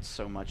advanced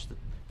so much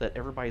that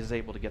everybody's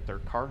able to get their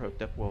car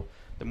hooked up. Well,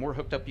 the more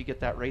hooked up you get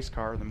that race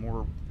car, the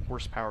more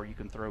horsepower you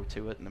can throw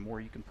to it, and the more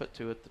you can put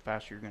to it, the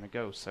faster you're going to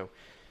go. So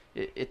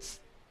it's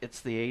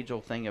the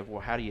age-old thing of,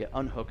 well, how do you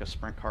unhook a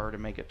sprint car to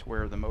make it to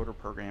where the motor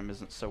program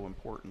isn't so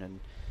important?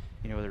 And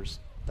you know,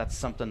 that's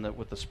something that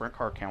with the Sprint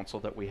Car Council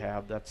that we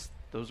have,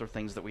 those are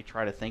things that we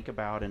try to think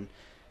about. And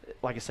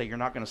like I say, you're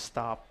not going to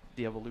stop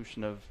the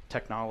evolution of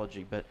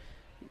technology, but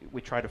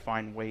we try to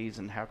find ways,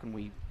 and how can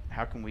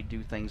we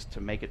do things to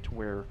make it to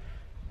where,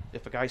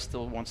 if a guy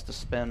still wants to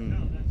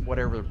spend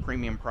whatever the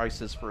premium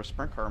price is for a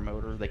sprint car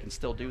motor, they can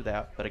still do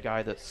that, but a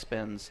guy that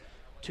spends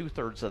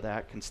 2/3 of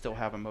that can still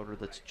have a motor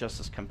that's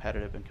just as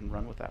competitive and can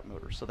run with that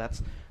motor. So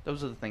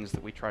those are the things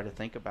that we try to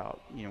think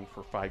about, you know,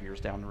 for 5 years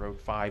down the road,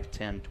 5,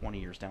 10, 20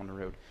 years down the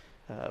road,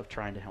 of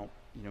trying to help,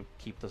 you know,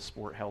 keep the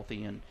sport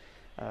healthy, and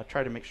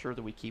try to make sure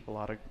that we keep a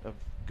lot of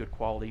good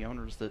quality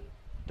owners that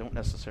don't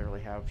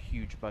necessarily have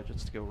huge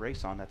budgets to go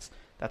race on.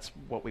 That's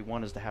what we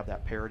want, is to have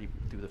that parity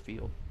through the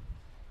field.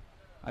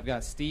 I've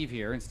got Steve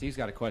here, and Steve's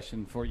got a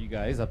question for you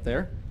guys up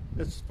there.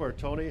 This is for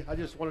Tony. I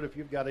just wondered if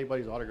you've got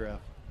anybody's autograph.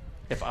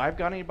 If I've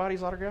got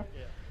anybody's autograph?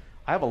 Yeah.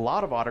 I have a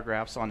lot of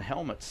autographs on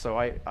helmets. So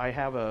I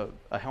have a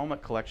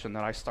helmet collection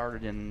that I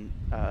started in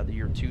the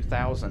year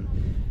 2000.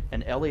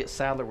 And Elliott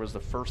Sadler was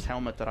the first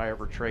helmet that I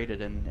ever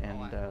traded,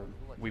 and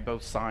we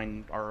both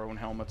signed our own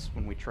helmets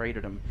when we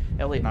traded them.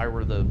 Elliott and I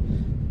were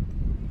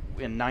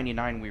in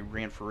 99, we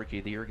ran for Rookie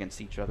of the Year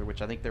against each other,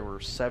 which I think there were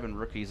 7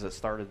 rookies that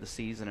started the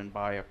season, and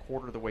by a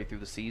quarter of the way through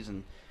the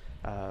season,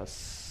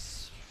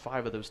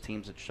 5 of those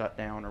teams had shut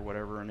down or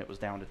whatever, and it was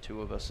down to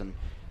 2 of us, and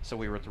so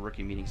we were at the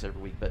rookie meetings every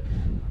week. But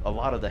a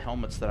lot of the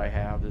helmets that I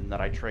have and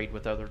that I trade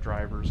with other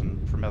drivers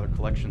and from other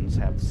collections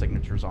have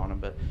signatures on them,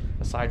 but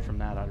aside from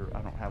that, I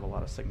don't have a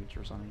lot of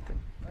signatures on anything.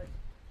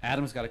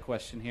 Adam's got a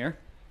question here.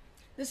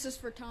 This is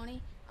for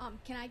Tony.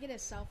 Can I get a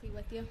selfie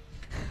with you?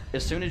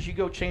 As soon as you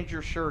go change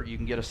your shirt, you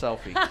can get a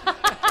selfie.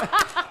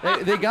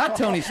 They got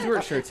Tony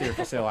Stewart shirts here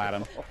for sale,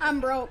 Adam. I'm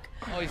broke.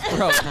 Oh, he's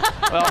broke.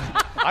 Well,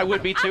 I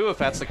would be too if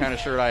that's the kind of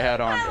shirt I had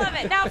on. I love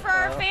it. Now, for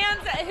our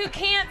fans who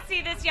can't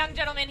see this young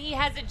gentleman, he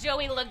has a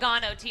Joey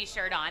Logano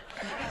T-shirt on.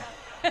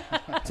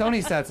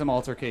 Tony's had some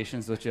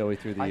altercations with Joey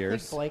through the I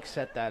years. think Blake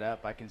set that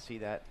up. I can see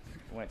that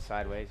went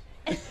sideways.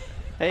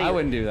 Hey, I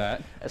wouldn't do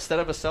that. Instead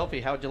of a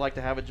selfie, how would you like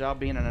to have a job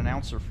being an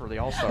announcer for the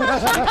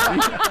All-Stars?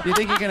 Do you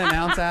think you can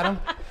announce, Adam?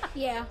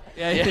 Yeah.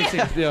 Yeah, he thinks he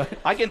can do it.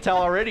 I can tell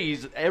already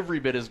he's every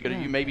bit as good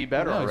as you, maybe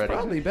better No, he's already.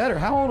 probably better.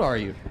 How old are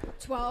you?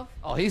 12.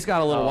 Oh, he's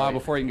got a little Oh, while wait.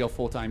 before he can go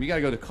full-time. You got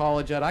to go to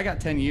college yet. I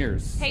got 10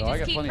 years. Hey, so I just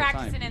got keep plenty of time.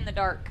 practicing in the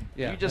dark.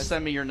 Yeah, you just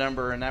send me your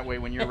number, and that way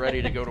when you're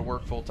ready to go to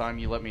work full-time,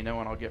 you let me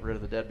know, and I'll get rid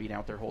of the deadbeat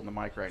out there holding the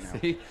mic right now.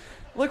 See?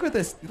 Look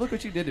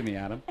what you did to me,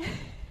 Adam.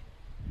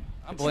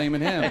 I'm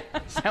blaming him.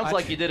 Sounds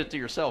like you did it to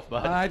yourself,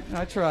 bud.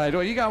 I tried.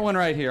 Well, you got one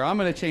right here. I'm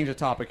going to change the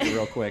topic here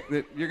real quick.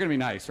 You're going to be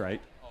nice, right?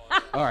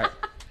 All right.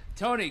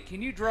 Tony,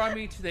 can you draw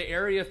me to the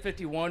Area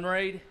 51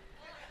 raid?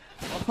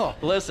 Oh.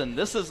 Listen,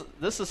 this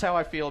is how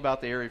I feel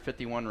about the Area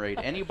 51 raid.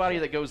 Anybody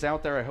that goes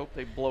out there, I hope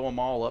they blow them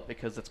all up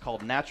because it's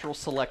called natural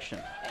selection.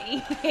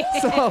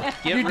 So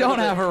you don't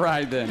have a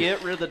ride then.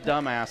 Get rid of the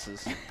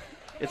dumbasses.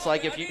 It's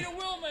like if you.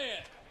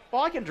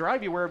 Well, I can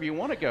drive you wherever you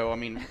want to go. I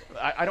mean,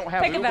 I don't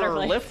have Pick a Uber better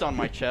or place. Lyft on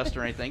my chest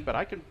or anything, but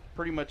I can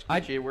pretty much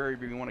get you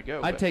wherever you want to go.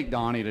 I'd But take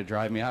Donnie to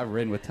drive me. I've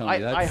ridden with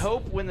Tony. I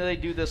hope when they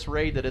do this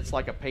raid that it's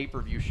like a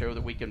pay-per-view show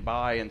that we can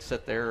buy and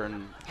sit there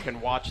and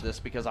can watch this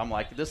because I'm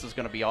like, this is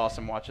going to be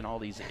awesome watching all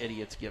these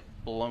idiots get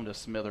blown to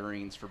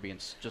smithereens for being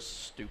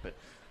just stupid.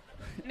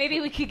 Maybe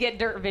we could get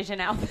Dirt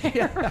Vision out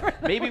there.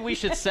 Maybe we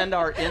should send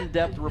our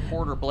in-depth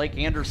reporter Blake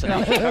Anderson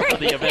out there for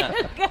the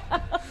event.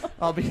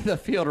 I'll be the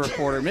field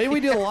reporter. Maybe we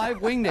do a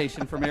live Wing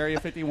Nation from Area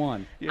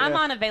 51. I'm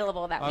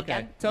unavailable that Okay.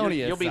 weekend.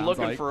 Tony You'll be sounds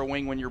looking like. for a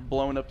wing when you're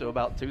blown up to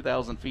about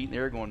 2,000 feet in the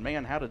air going,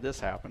 man, how did this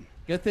happen?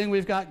 Good thing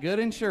we've got good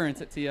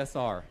insurance at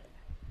TSR.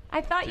 I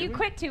thought you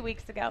quit 2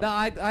 weeks ago. No,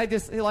 I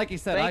just, like he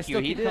said, Thank I you.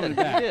 still He keep did. coming He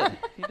back. did.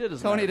 He did,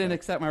 as a Tony matter of didn't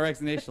fact. accept my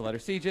resignation letter.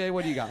 CJ,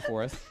 what do you got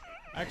for us?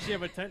 I actually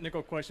have a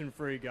technical question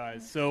for you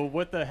guys. So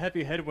with the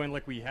heavy headwind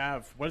like we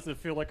have, what does it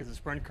feel like as a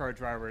sprint car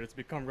driver? Does it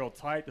become real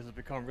tight? Does it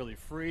become really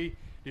free?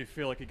 Do you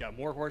feel like you got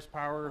more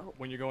horsepower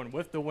when you're going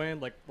with the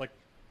wind? Like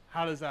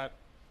how does that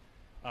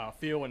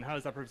feel, and how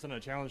does that present a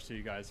challenge to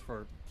you guys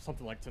for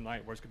something like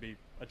tonight, where it's going to be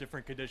a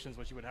different conditions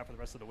what you would have for the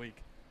rest of the week?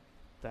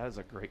 That is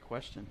a great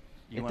question.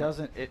 It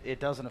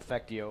doesn't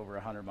affect you over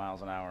 100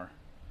 miles an hour.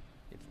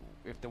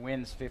 If the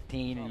wind's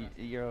 15,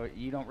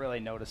 you don't really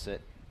notice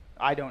it.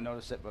 I don't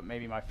notice it, but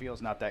maybe my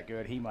feel's not that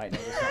good. He might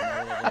notice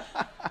it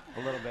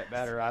a little bit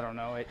better. I don't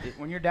know.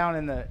 When you're down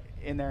in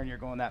there and you're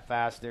going that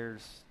fast,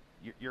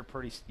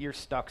 you're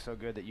stuck so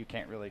good that you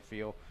can't really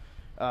feel.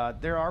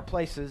 There are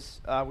places.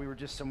 We were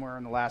just somewhere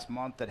in the last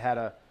month that had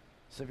a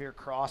severe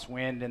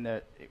crosswind,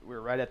 and we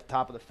were right at the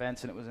top of the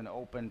fence, and it was an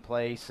open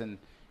place, and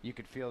you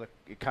could feel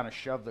it kind of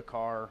shove the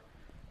car.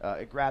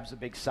 It grabs a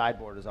big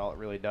sideboard is all it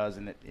really does,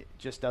 and it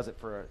just does it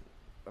for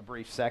a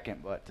brief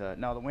second. But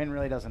no, the wind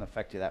really doesn't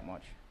affect you that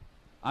much.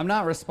 I'm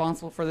not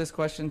responsible for this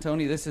question,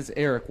 Tony. This is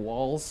Eric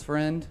Wall's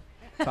friend,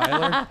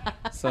 Tyler.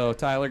 So,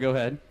 Tyler, go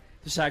ahead.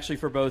 This is actually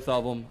for both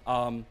of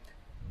them.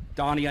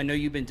 Donnie, I know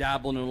you've been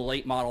dabbling in a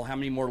late model. How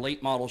many more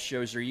late model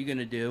shows are you going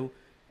to do?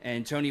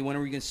 And, Tony, when are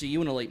we going to see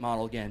you in a late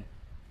model again?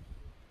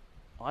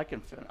 Well, I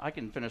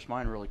can finish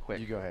mine really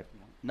quick. You go ahead.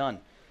 None.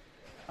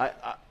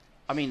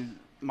 I mean,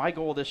 my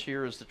goal this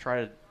year is to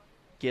try to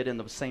get in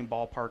the same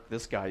ballpark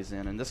this guy's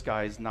in. And this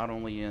guy's not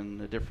only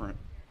in a different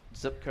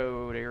zip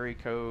code, area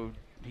code,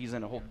 he's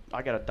in a whole.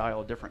 I got to dial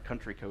a different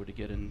country code to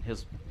get in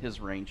his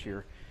range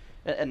here,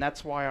 and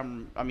that's why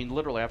I mean,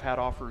 literally, I've had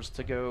offers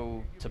to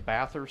go to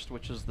Bathurst,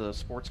 which is the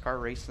sports car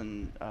race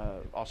in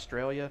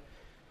Australia.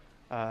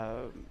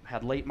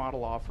 Had late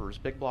model offers,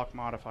 big block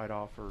modified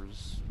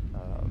offers.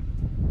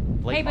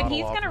 Hey, but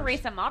he's going to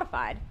race a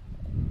modified.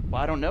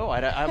 Well, I don't know.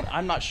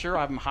 I'm not sure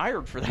I'm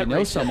hired for that. You know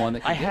race. someone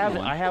that can get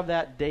one. I have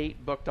that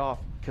date booked off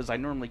because I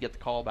normally get the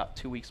call about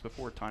 2 weeks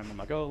before time. I'm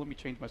like, oh, let me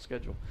change my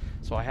schedule.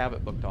 So I have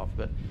it booked off.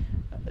 But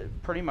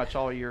pretty much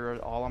all year,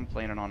 all I'm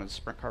planning on is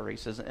sprint car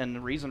races. And the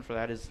reason for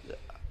that is,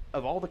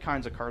 of all the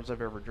kinds of cars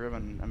I've ever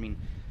driven, I mean,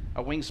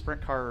 a wing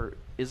sprint car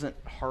isn't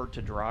hard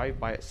to drive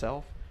by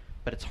itself,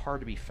 but it's hard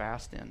to be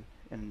fast in.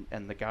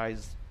 And the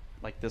guys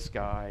like this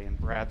guy and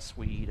Brad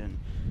Sweet, and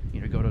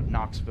go to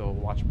Knoxville,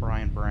 watch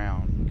Brian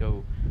Brown,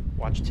 go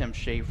watch Tim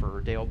Schaefer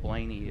or Dale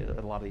Blaney at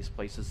a lot of these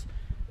places.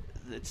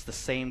 It's the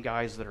same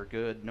guys that are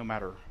good no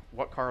matter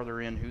what car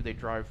they're in, who they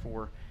drive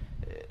for.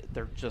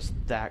 They're just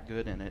that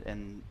good in it.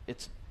 And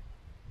it's,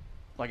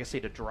 like I say,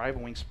 to drive a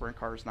wing sprint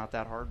car is not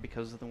that hard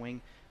because of the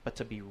wing, but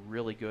to be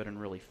really good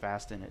and really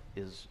fast in it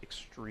is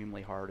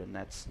extremely hard. And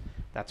that's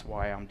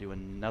why I'm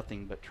doing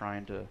nothing but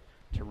trying to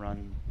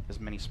run as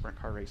many sprint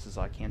car races as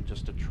I can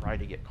just to try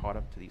to get caught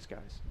up to these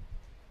guys.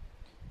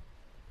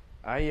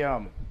 I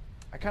kind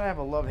of have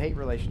a love-hate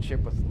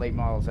relationship with late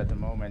models at the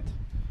moment.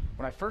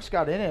 when I first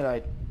got in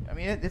it, I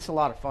mean, it's a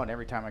lot of fun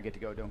every time I get to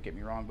go, don't get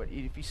me wrong. But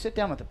if you sit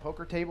down at the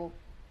poker table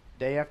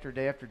day after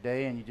day after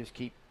day and you just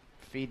keep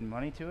feeding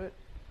money to it,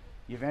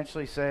 you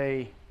eventually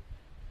say,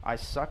 I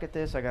suck at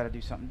this, I got to do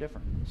something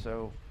different.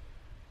 So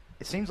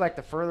it seems like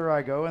the further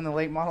I go in the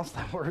late models,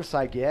 the worse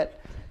I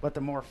get, but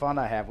the more fun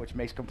I have, which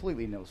makes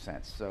completely no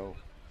sense. So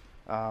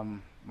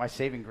my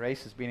saving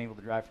grace is being able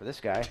to drive for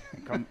this guy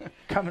and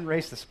come and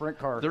race the sprint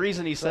car. The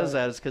reason he says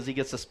that is because he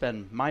gets to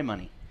spend my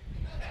money.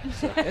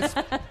 So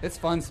it's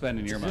fun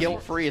spending your money.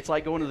 Guilt-free. It's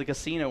like going to the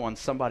casino on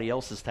somebody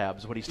else's tab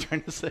is what he's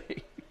trying to say.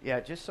 Yeah,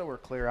 just so we're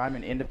clear, I'm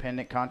an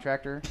independent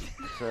contractor,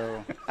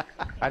 so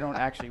I don't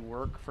actually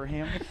work for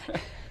him.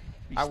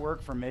 I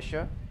work for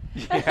Misha.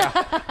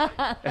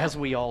 Yeah, as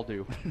we all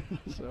do.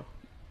 So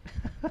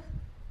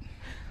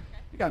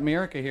We got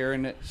Merica here,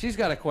 and she's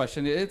got a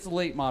question. It's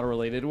late model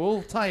related.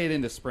 We'll tie it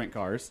into sprint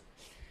cars.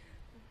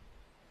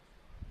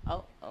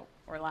 Oh,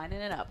 we're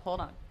lining it up.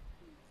 Hold on.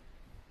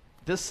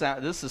 This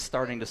is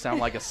starting to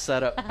sound like a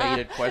setup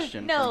baited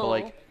question No. from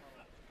Blake.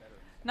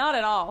 Not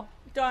at all.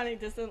 Donnie,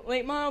 does the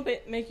late model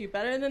make you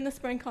better than the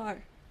sprint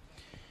car?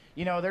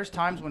 You know, there's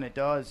times when it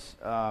does.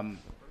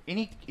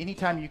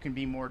 Anytime you can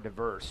be more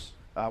diverse.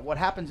 What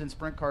happens in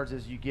sprint cars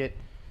is you get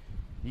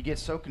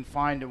so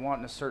confined to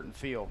wanting a certain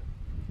feel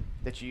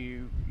that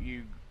you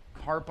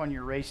harp on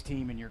your race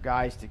team and your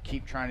guys to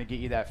keep trying to get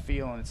you that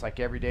feel, and it's like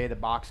every day the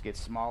box gets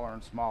smaller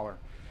and smaller.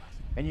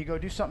 And you go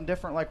do something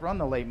different, like run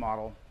the late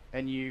model,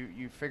 and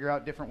you figure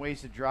out different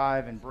ways to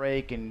drive and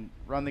brake and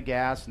run the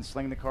gas and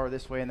sling the car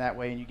this way and that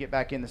way, and you get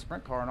back in the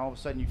sprint car, and all of a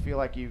sudden you feel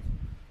like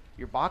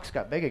your box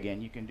got big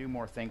again. You can do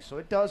more things, so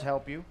it does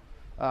help you.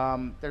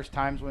 There's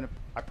times when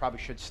I probably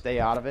should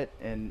stay out of it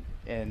and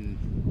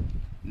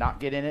not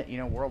get in it. You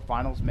know, World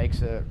Finals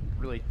makes it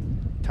really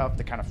tough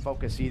to kind of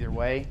focus either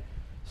way.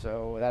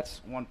 So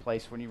that's one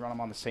place when you run them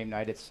on the same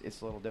night,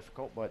 it's a little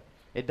difficult, but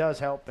it does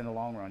help in the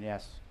long run,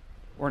 yes.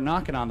 We're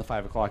knocking on the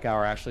 5 o'clock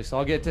hour, actually, so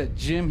I'll get to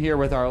Jim here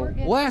with our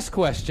last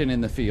question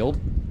in the field.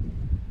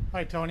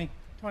 Hi, Tony.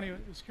 Tony, I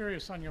was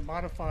curious on your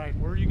modified.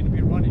 Where are you going to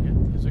be running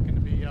it? Is it going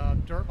to be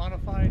dirt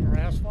modified or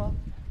asphalt?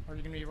 Are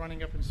you going to be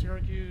running up in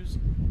Syracuse,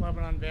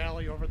 Lebanon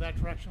Valley, over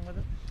that direction with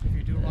it, if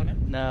you do run it?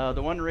 No,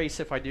 the one race,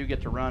 if I do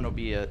get to run, will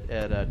be at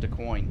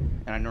DeCoing,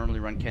 and I normally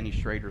run Kenny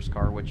Schrader's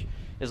car, which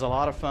is a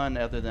lot of fun,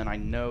 other than I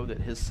know that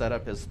his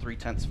setup is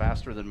 0.3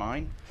 faster than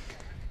mine.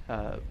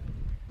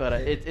 But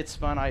it's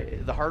fun.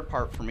 The hard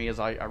part for me is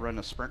I run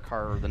a sprint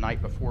car the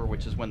night before,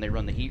 which is when they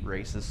run the heat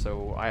races,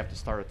 so I have to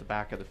start at the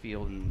back of the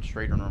field, and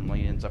Schrader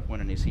normally ends up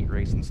winning his heat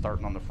race and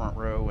starting on the front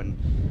row,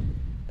 and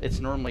it's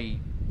normally,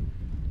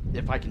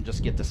 if I can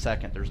just get to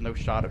second, there's no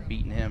shot of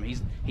beating him.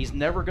 He's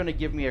never going to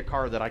give me a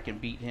car that I can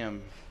beat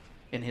him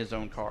in his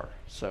own car.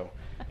 So,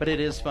 but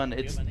it is fun.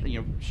 It's, you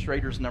know,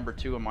 Schrader's number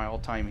 2 on my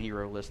all-time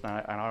hero list, and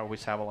I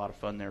always have a lot of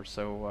fun there.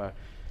 So,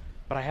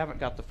 but I haven't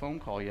got the phone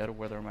call yet of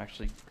whether I have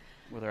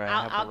the ride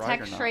I'll or not.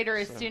 text Schrader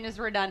as soon as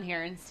we're done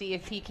here and see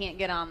if he can't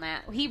get on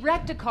that. He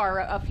wrecked a car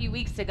a few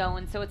weeks ago,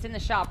 and so it's in the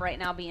shop right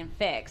now being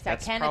fixed.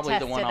 That's I can probably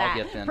attest the one to I'll that.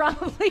 get then.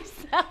 Probably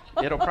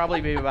so. It'll probably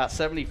be about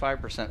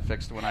 75%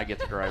 fixed when I get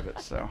to drive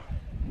it. So.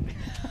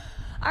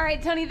 All right,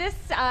 Tony, this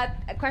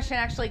question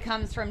actually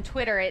comes from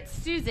Twitter. It's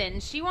Susan.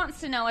 She wants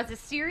to know, as a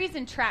series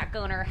and track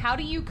owner, how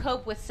do you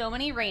cope with so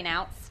many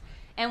rainouts,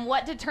 and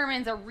what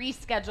determines a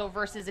reschedule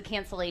versus a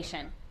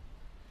cancellation?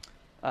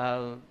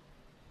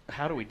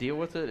 How do we deal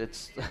with it?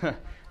 It's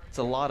it's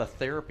a lot of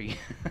therapy.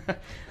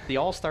 The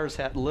All-Stars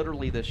had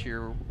literally this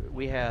year,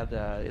 we had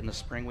in the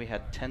spring we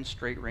had 10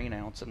 straight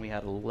rainouts, and we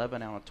had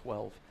 11 out of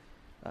 12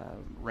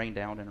 rain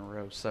down in a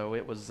row. So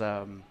it was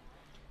a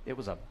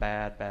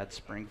bad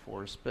spring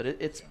for us. But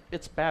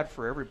it's bad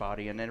for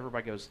everybody, and then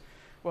everybody goes,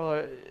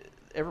 well,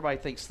 everybody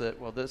thinks that,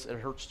 well, it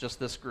hurts just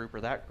this group or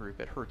that group.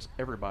 It hurts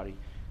everybody.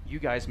 You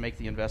guys make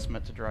the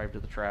investment to drive to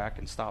the track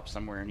and stop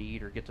somewhere and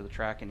eat, or get to the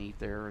track and eat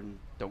there and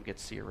don't get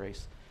to see a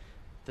race.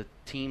 The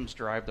teams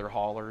drive their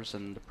haulers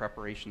and the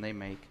preparation they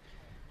make.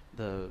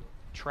 The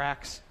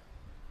tracks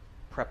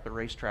prep the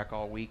racetrack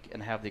all week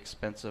and have the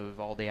expense of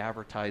all the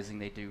advertising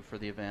they do for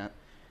the event.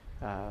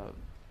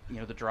 You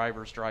know, the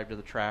drivers drive to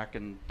the track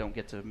and don't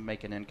get to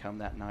make an income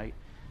that night.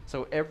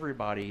 So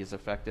everybody is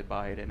affected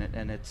by it,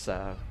 and it's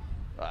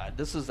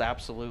this is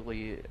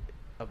absolutely,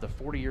 of the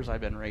 40 years I've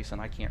been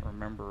racing, I can't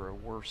remember a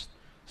worse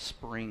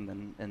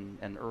spring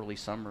and early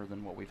summer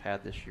than what we've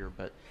had this year.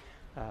 But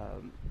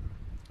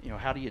you know,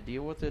 how do you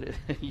deal with it?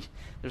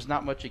 There's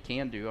not much you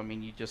can do. I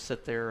mean, you just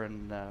sit there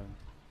and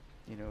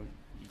you know,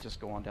 you just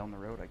go on down the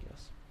road, I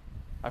guess.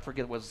 I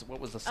forget what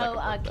was the second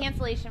part.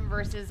 Cancellation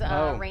versus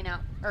rain out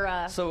or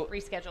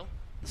reschedule.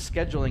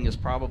 Scheduling is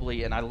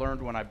probably, and I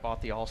learned when I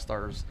bought the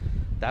All-Stars,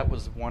 that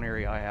was one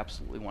area I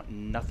absolutely want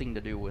nothing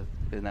to do with,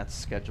 and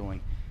that's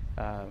scheduling.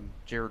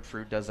 Jared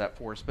Frew does that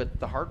for us.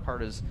 But the hard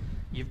part is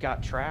you've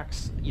got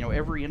tracks, you know,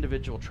 every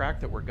individual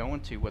track that we're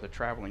going to with a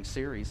traveling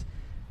series,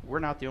 we're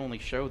not the only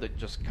show that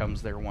just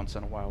comes there once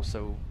in a while.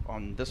 So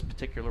on this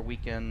particular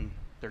weekend,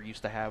 they're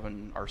used to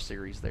having our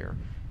series there.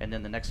 And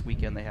then the next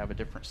weekend they have a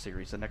different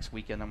series. The next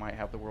weekend they might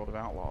have the World of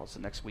Outlaws.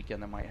 The next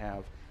weekend they might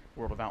have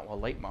World of Outlaw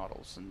late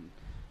models, and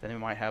then they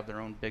might have their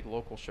own big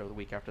local show the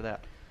week after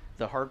that.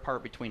 The hard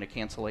part between a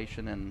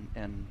cancellation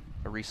and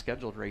a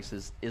rescheduled race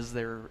is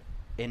there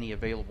any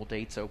available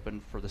dates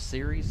open for the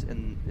series,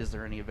 and is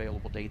there any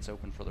available dates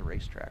open for the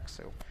racetrack?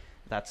 So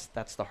that's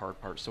the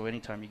hard part. So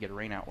anytime you get a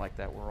rain out like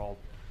that, we're all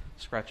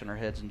scratching our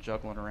heads and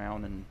juggling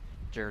around, and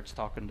Jared's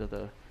talking to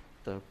the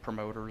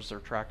promoters or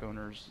track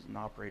owners and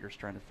operators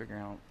trying to figure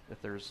out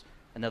if there's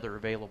another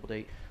available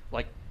date.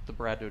 Like the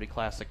Brad Doty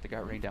Classic that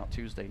got rained out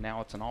Tuesday.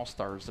 Now it's an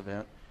All-Stars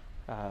event,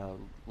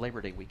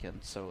 Labor Day weekend.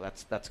 So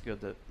that's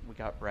good that we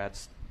got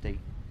Brad's date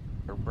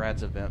or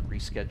Brad's event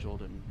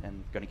rescheduled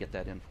and going to get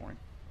that in for him.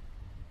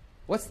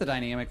 What's the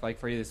dynamic like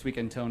for you this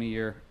weekend, Tony?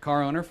 You're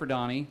car owner for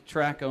Donnie,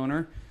 track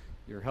owner.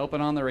 You're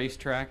helping on the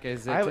racetrack.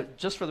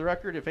 Just for the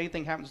record, if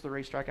anything happens to the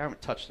racetrack, I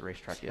haven't touched the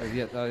racetrack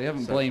yet. They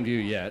haven't blamed you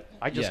yet.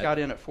 I just got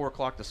in at 4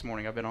 o'clock this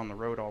morning. I've been on the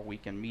road all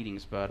weekend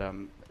meetings, but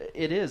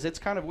it's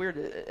kind of weird.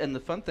 And the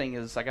fun thing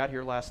is I got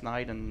here last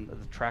night, and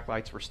the track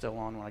lights were still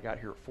on when I got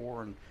here at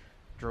 4 and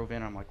drove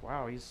in. I'm like,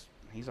 wow, he's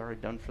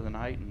already done for the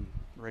night and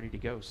ready to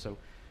go. So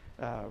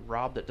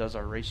Rob that does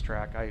our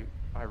racetrack,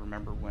 I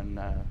remember when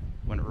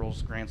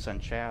Earl's grandson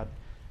Chad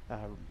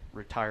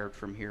retired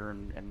from here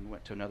and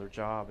went to another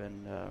job,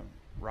 and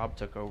Rob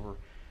took over.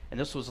 And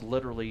this was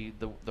literally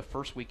the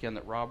first weekend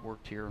that Rob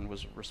worked here and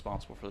was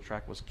responsible for the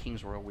track was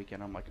Kings Royal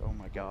weekend. I'm like, oh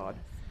my God.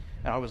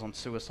 And I was on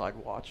suicide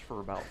watch for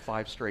about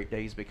 5 straight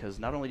days because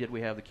not only did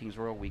we have the Kings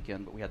Royal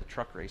weekend, but we had the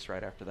truck race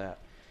right after that.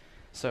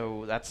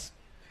 So that's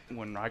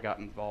when I got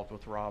involved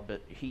with Rob.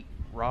 But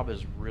Rob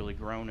has really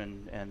grown,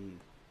 and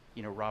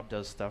you know, Rob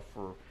does stuff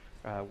for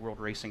World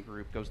Racing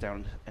Group, goes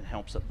down and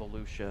helps at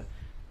Volusia,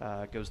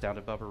 goes down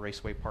to Bubba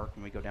Raceway Park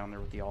when we go down there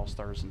with the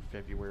All-Stars in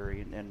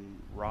February,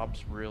 and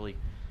Rob's really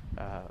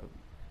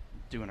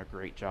doing a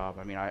great job.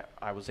 I mean,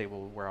 I was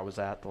able, where I was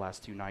at the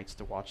last 2 nights,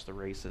 to watch the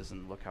races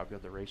and look how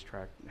good the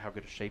racetrack, how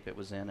good a shape it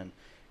was in, and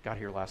got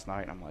here last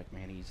night, and I'm like,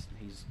 man,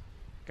 he's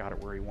got it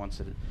where he wants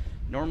it.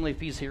 Normally, if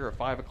he's here at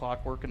 5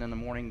 o'clock working in the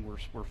morning,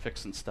 we're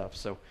fixing stuff.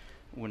 So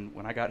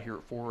when I got here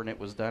at 4 and it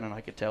was done, and I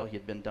could tell he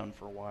had been done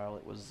for a while,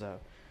 it was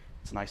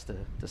it's nice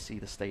to see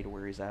the state of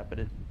where he's at.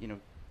 But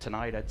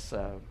tonight it's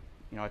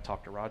I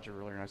talked to Roger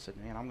earlier, and I said,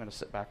 man, I'm going to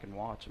sit back and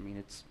watch. I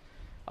mean,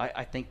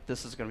 I think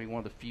this is going to be one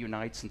of the few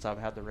nights since I've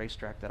had the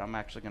racetrack that I'm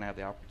actually going to have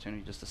the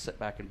opportunity just to sit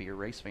back and be a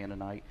race fan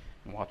tonight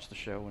and watch the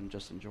show and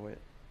just enjoy it.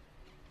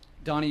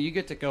 Donnie, you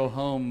get to go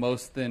home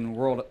most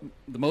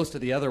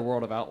of the other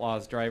World of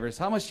Outlaws drivers.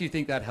 How much do you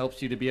think that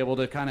helps you to be able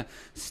to kind of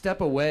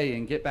step away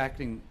and get back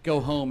and go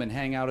home and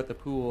hang out at the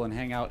pool and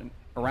hang out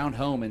around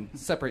home and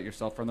separate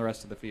yourself from the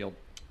rest of the field?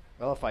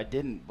 Well, if I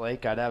didn't,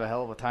 Blake, I'd have a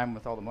hell of a time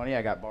with all the money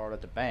I got borrowed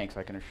at the banks.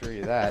 I can assure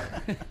you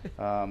that.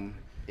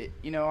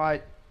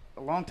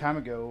 A long time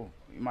ago,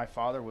 my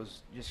father was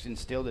just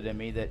instilled it in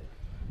me that,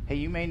 hey,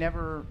 you may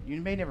never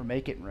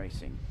make it in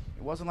racing.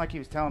 It wasn't like he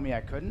was telling me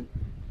I couldn't.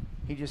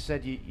 He just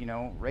said,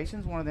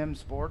 racing's one of them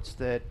sports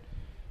that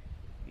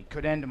it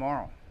could end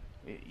tomorrow.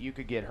 You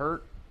could get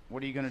hurt.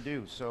 What are you going to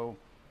do? So,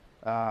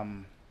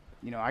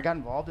 I got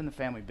involved in the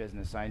family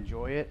business. I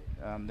enjoy it.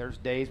 There's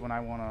days when I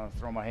want to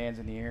throw my hands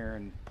in the air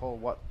and pull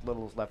what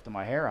little is left of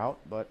my hair out,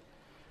 but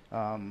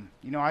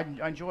I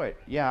enjoy it.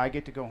 Yeah, I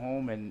get to go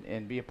home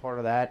and be a part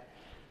of that.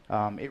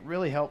 It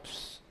really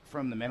helps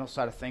from the mental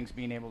side of things,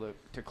 being able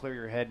to clear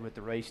your head with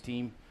the race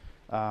team.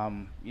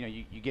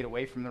 You get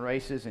away from the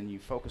races and you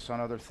focus on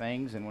other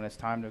things, and when it's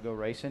time to go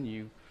racing,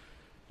 you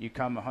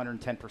come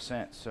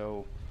 110%.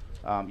 So,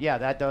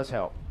 that does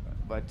help.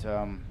 But,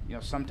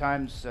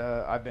 sometimes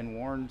I've been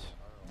warned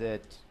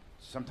that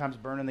sometimes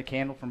burning the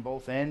candle from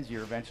both ends,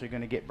 you're eventually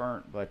going to get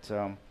burnt. But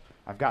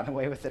I've gotten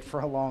away with it for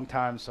a long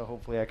time, so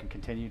hopefully I can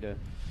continue to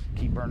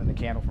keep burning the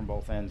candle from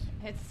both ends.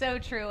 It's so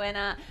true.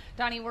 And,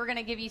 Donnie, we're going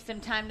to give you some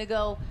time to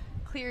go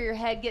clear your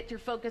head, get your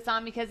focus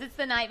on, because it's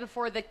the night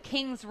before the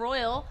Kings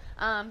Royal.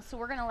 So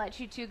we're going to let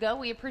you two go.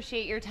 We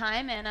appreciate your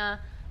time and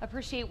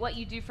appreciate what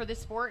you do for the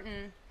sport.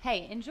 And,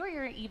 hey, enjoy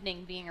your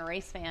evening being a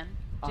race fan.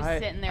 Just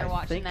sitting there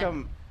watching that.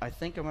 I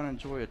think I'm going to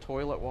enjoy a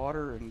toilet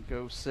water and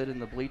go sit in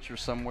the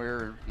bleachers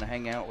somewhere and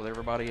hang out with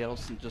everybody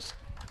else and just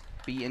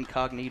be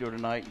incognito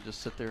tonight and just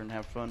sit there and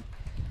have fun.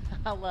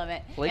 I love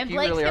it. Blake, and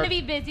Blake's going to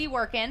be busy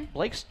working.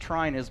 Blake's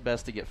trying his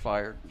best to get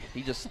fired.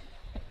 He just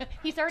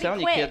he's already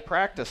telling quit. you, kid,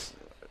 practice.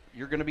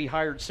 You're going to be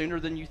hired sooner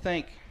than you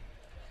think.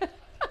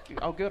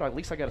 Oh, good. At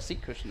least I got a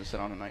seat cushion to sit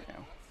on tonight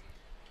now.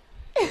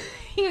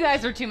 You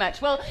guys are too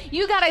much. Well,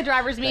 you got a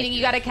driver's meeting.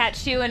 You got to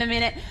catch two in a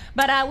minute.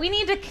 But we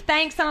need to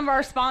thank some of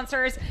our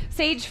sponsors: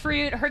 Sage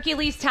Fruit,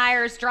 Hercules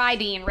Tires,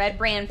 Dryden, Red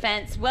Brand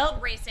Fence,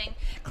 Weld Racing,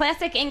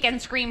 Classic Ink and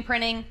Screen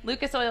Printing,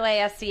 Lucas Oil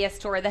ASCS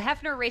Tour, the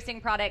Hefner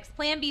Racing Products,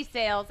 Plan B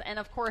Sales, and,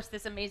 of course,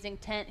 this amazing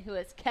tent who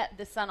has kept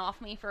the sun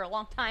off me for a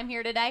long time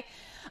here today.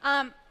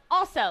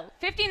 Also,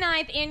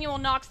 59th Annual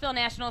Knoxville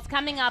Nationals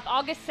coming up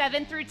August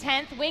 7th through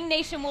 10th. Wing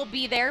Nation will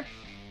be there.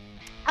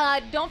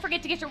 Don't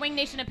forget to get your Wing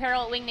Nation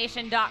apparel at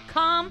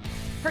wingnation.com.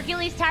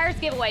 Hercules Tires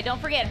giveaway.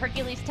 Don't forget,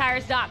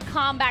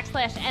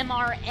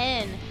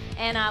 HerculesTires.com/MRN.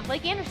 And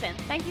Blake Anderson,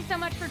 thank you so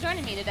much for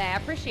joining me today. I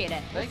appreciate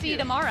it. We'll see you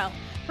tomorrow.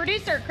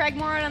 Producer Craig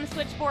Moran on the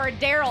switchboard.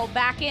 Daryl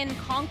back in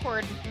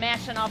Concord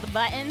mashing all the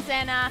buttons.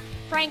 And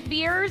Frank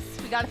Beers,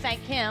 we got to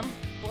thank him.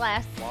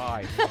 Bless.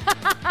 Why?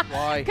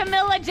 Why?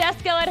 Camilla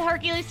Jesco at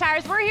Hercules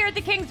Tires. We're here at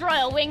the Kings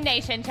Royal Wing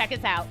Nation. Check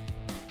us out.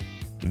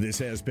 This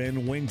has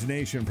been Winged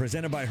Nation,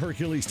 presented by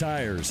Hercules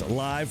Tires,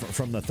 live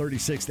from the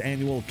 36th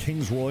Annual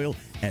Kings Royal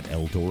at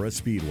Eldora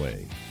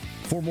Speedway.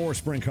 For more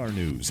sprint car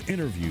news,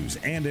 interviews,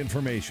 and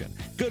information,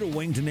 go to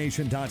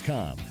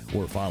wingednation.com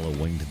or follow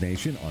Winged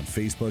Nation on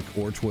Facebook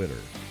or Twitter.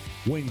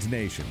 Winged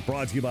Nation,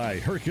 brought to you by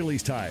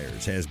Hercules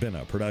Tires, has been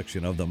a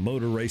production of the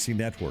Motor Racing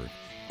Network.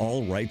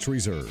 All rights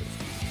reserved.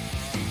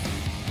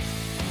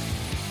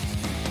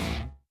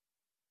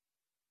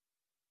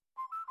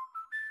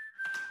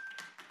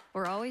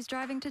 We're always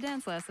driving to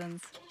dance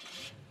lessons.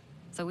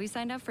 So we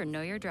signed up for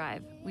Know Your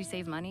Drive. We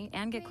save money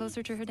and get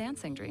closer to her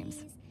dancing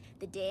dreams.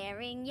 The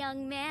daring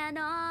young man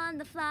on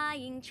the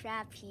flying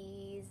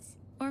trapeze.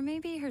 Or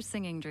maybe her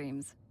singing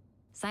dreams.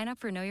 Sign up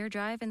for Know Your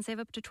Drive and save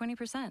up to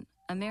 20%.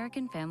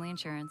 American Family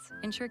Insurance.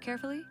 Insure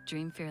carefully,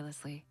 dream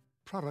fearlessly.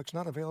 Products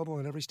not available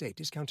in every state.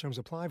 Discount terms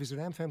apply. Visit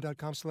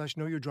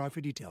amfam.com/knowyourdrive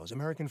for details.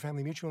 American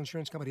Family Mutual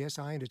Insurance Company,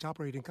 SI, and its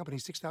operating company,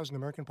 6000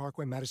 American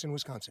Parkway, Madison,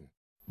 Wisconsin.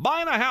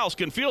 Buying a house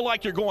can feel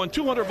like you're going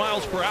 200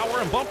 miles per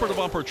hour in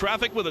bumper-to-bumper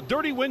traffic with a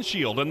dirty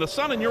windshield and the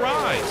sun in your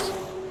eyes.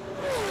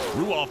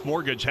 Ruoff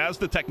Mortgage has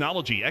the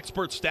technology,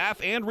 expert staff,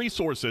 and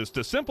resources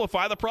to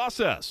simplify the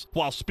process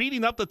while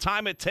speeding up the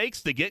time it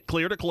takes to get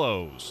clear to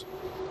close.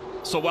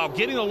 So while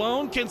getting a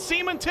loan can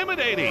seem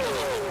intimidating,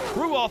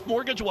 Ruoff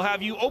Mortgage will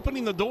have you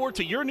opening the door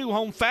to your new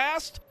home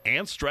fast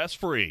and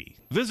stress-free.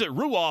 Visit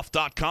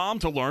ruoff.com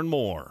to learn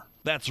more.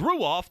 That's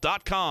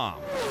ruoff.com.